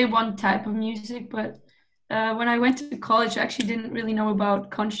wouldn't say one type of music, but when I went to college, I actually didn't really know about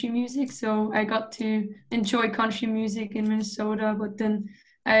country music, so I got to enjoy country music in Minnesota. But then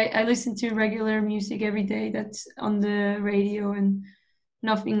I listen to regular music every day that's on the radio, and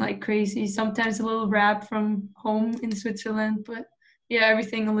nothing like crazy. Sometimes a little rap from home in Switzerland, but yeah,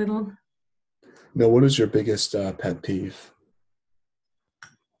 everything a little. Now, what is your biggest pet peeve?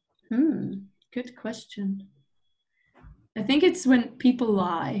 Good question. I think it's when people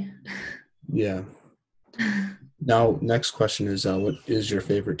lie. Yeah. Now, next question is, what is your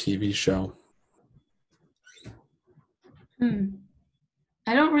favorite TV show?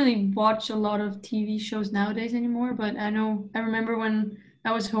 I don't really watch a lot of TV shows nowadays anymore, but I remember when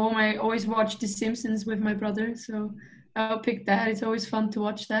I was home, I always watched The Simpsons with my brother, so I'll pick that. It's always fun to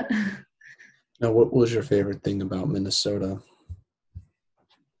watch that. Now, what was your favorite thing about Minnesota?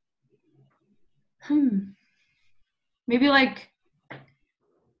 Maybe like,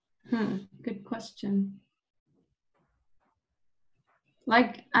 good question.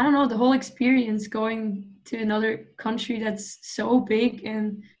 Like, I don't know, the whole experience going to another country that's so big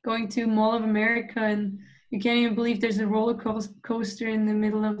and going to Mall of America, and you can't even believe there's a roller coaster in the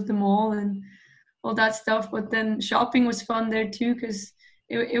middle of the mall and all that stuff. But then shopping was fun there too, because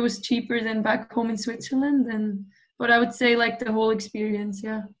it was cheaper than back home in Switzerland. But I would say like the whole experience,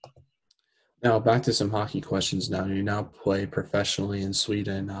 yeah. Now, back to some hockey questions now. You now play professionally in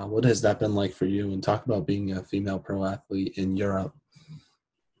Sweden. What has that been like for you? And talk about being a female pro athlete in Europe.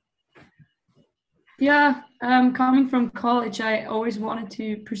 Yeah, coming from college, I always wanted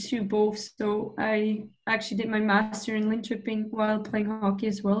to pursue both. So I actually did my master in Linköping while playing hockey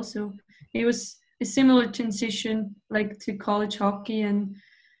as well. So it was a similar transition like to college hockey, and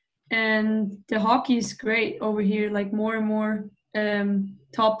the hockey is great over here. Like more and more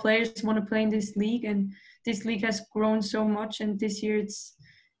top players want to play in this league, and this league has grown so much. And this year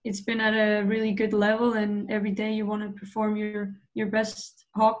it's been at a really good level, and every day you want to perform your best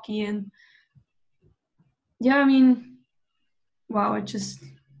hockey. And yeah, I mean, wow, it just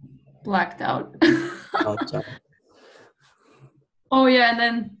blacked out. Oh yeah, and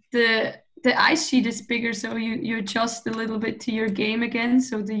then the ice sheet is bigger, so you adjust a little bit to your game again.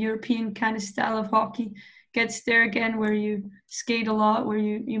 So the European kind of style of hockey gets there again, where you skate a lot, where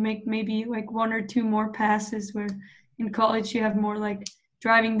you make maybe like one or two more passes, where in college you have more like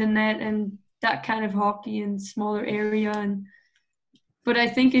driving the net and that kind of hockey in smaller area. But I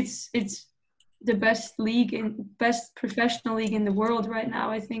think it's the best professional league in the world right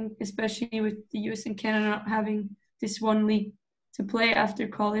now. I think, especially with the US and Canada not having this one league to play after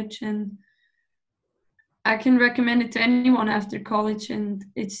college, and I can recommend it to anyone after college. And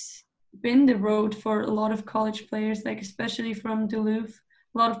it's been the road for a lot of college players, like especially from Duluth.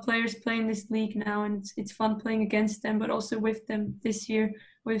 A lot of players play in this league now, and it's fun playing against them, but also with them this year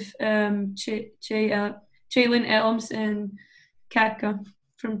with Jalen Elms and Katka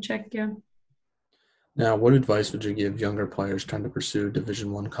from Czechia. Now, what advice would you give younger players trying to pursue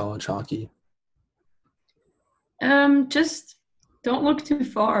Division I college hockey? Just don't look too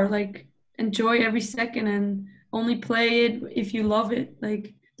far. Like, enjoy every second and only play it if you love it.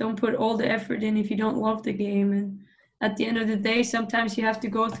 Like, don't put all the effort in if you don't love the game. And at the end of the day, sometimes you have to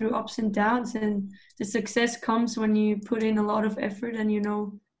go through ups and downs, and the success comes when you put in a lot of effort and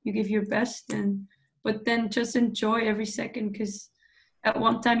you give your best. But then just enjoy every second, because at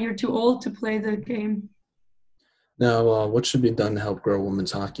one time you're too old to play the game. Now, what should be done to help grow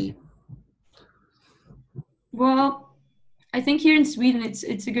women's hockey? Well, I think here in Sweden, it's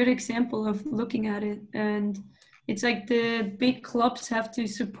a good example of looking at it, and it's like the big clubs have to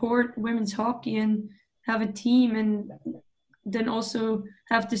support women's hockey and have a team, and then also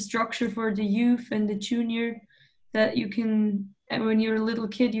have the structure for the youth and the junior, that you can, and when you're a little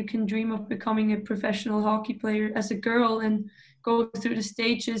kid, you can dream of becoming a professional hockey player as a girl and go through the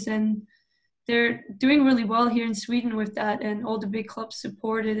stages. And they're doing really well here in Sweden with that, and all the big clubs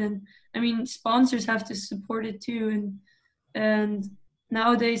support it. And I mean, sponsors have to support it too. And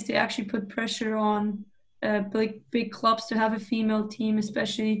nowadays they actually put pressure on big clubs to have a female team,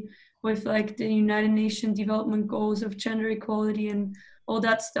 especially with like the United Nations development goals of gender equality and all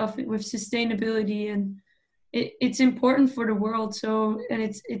that stuff with sustainability. And it's important for the world. So, and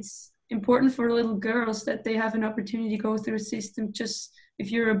it's important for little girls that they have an opportunity to go through a system. Just if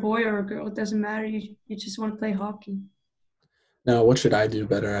you're a boy or a girl, it doesn't matter. You just want to play hockey. Now, what should I do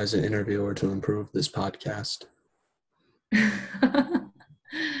better as an interviewer to improve this podcast?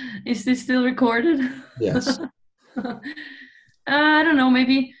 Is this still recorded? Yes. I don't know.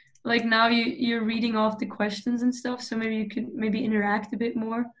 Maybe like now you're reading off the questions and stuff, so maybe you could maybe interact a bit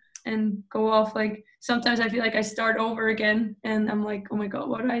more. and go off. Like sometimes I feel like I start over again and I'm like, oh my God,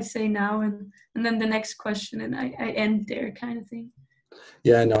 what do I say now? And then the next question and I end there kind of thing.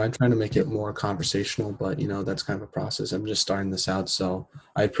 Yeah, no, I'm trying to make it more conversational, but that's kind of a process. I'm just starting this out, so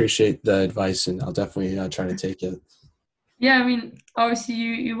I appreciate the advice, and I'll definitely try to take it. Yeah, I mean, obviously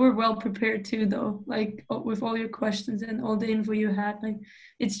you were well prepared too, though. Like with all your questions and all the info you had, like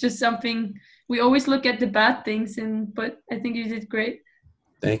it's just something we always look at the bad things, but I think you did great.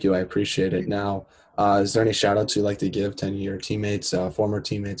 Thank you, I appreciate it. Now, is there any shout outs you'd like to give to any of your teammates, former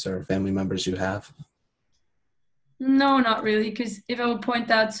teammates, or family members you have? No, not really, because if I would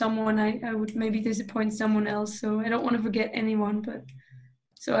point out someone, I would maybe disappoint someone else. So I don't want to forget anyone, but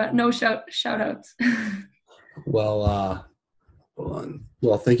so no shout outs. Well,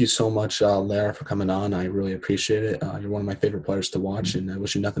 well, thank you so much, Lara, for coming on. I really appreciate it. You're one of my favorite players to watch, and I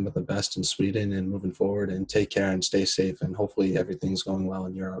wish you nothing but the best in Sweden and moving forward. And take care and stay safe, and hopefully everything's going well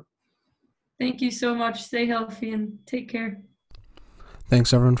in Europe. Thank you so much. Stay healthy and take care.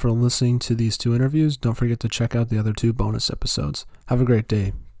 Thanks, everyone, for listening to these 2 interviews. Don't forget to check out the other 2 bonus episodes. Have a great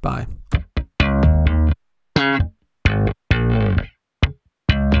day. Bye.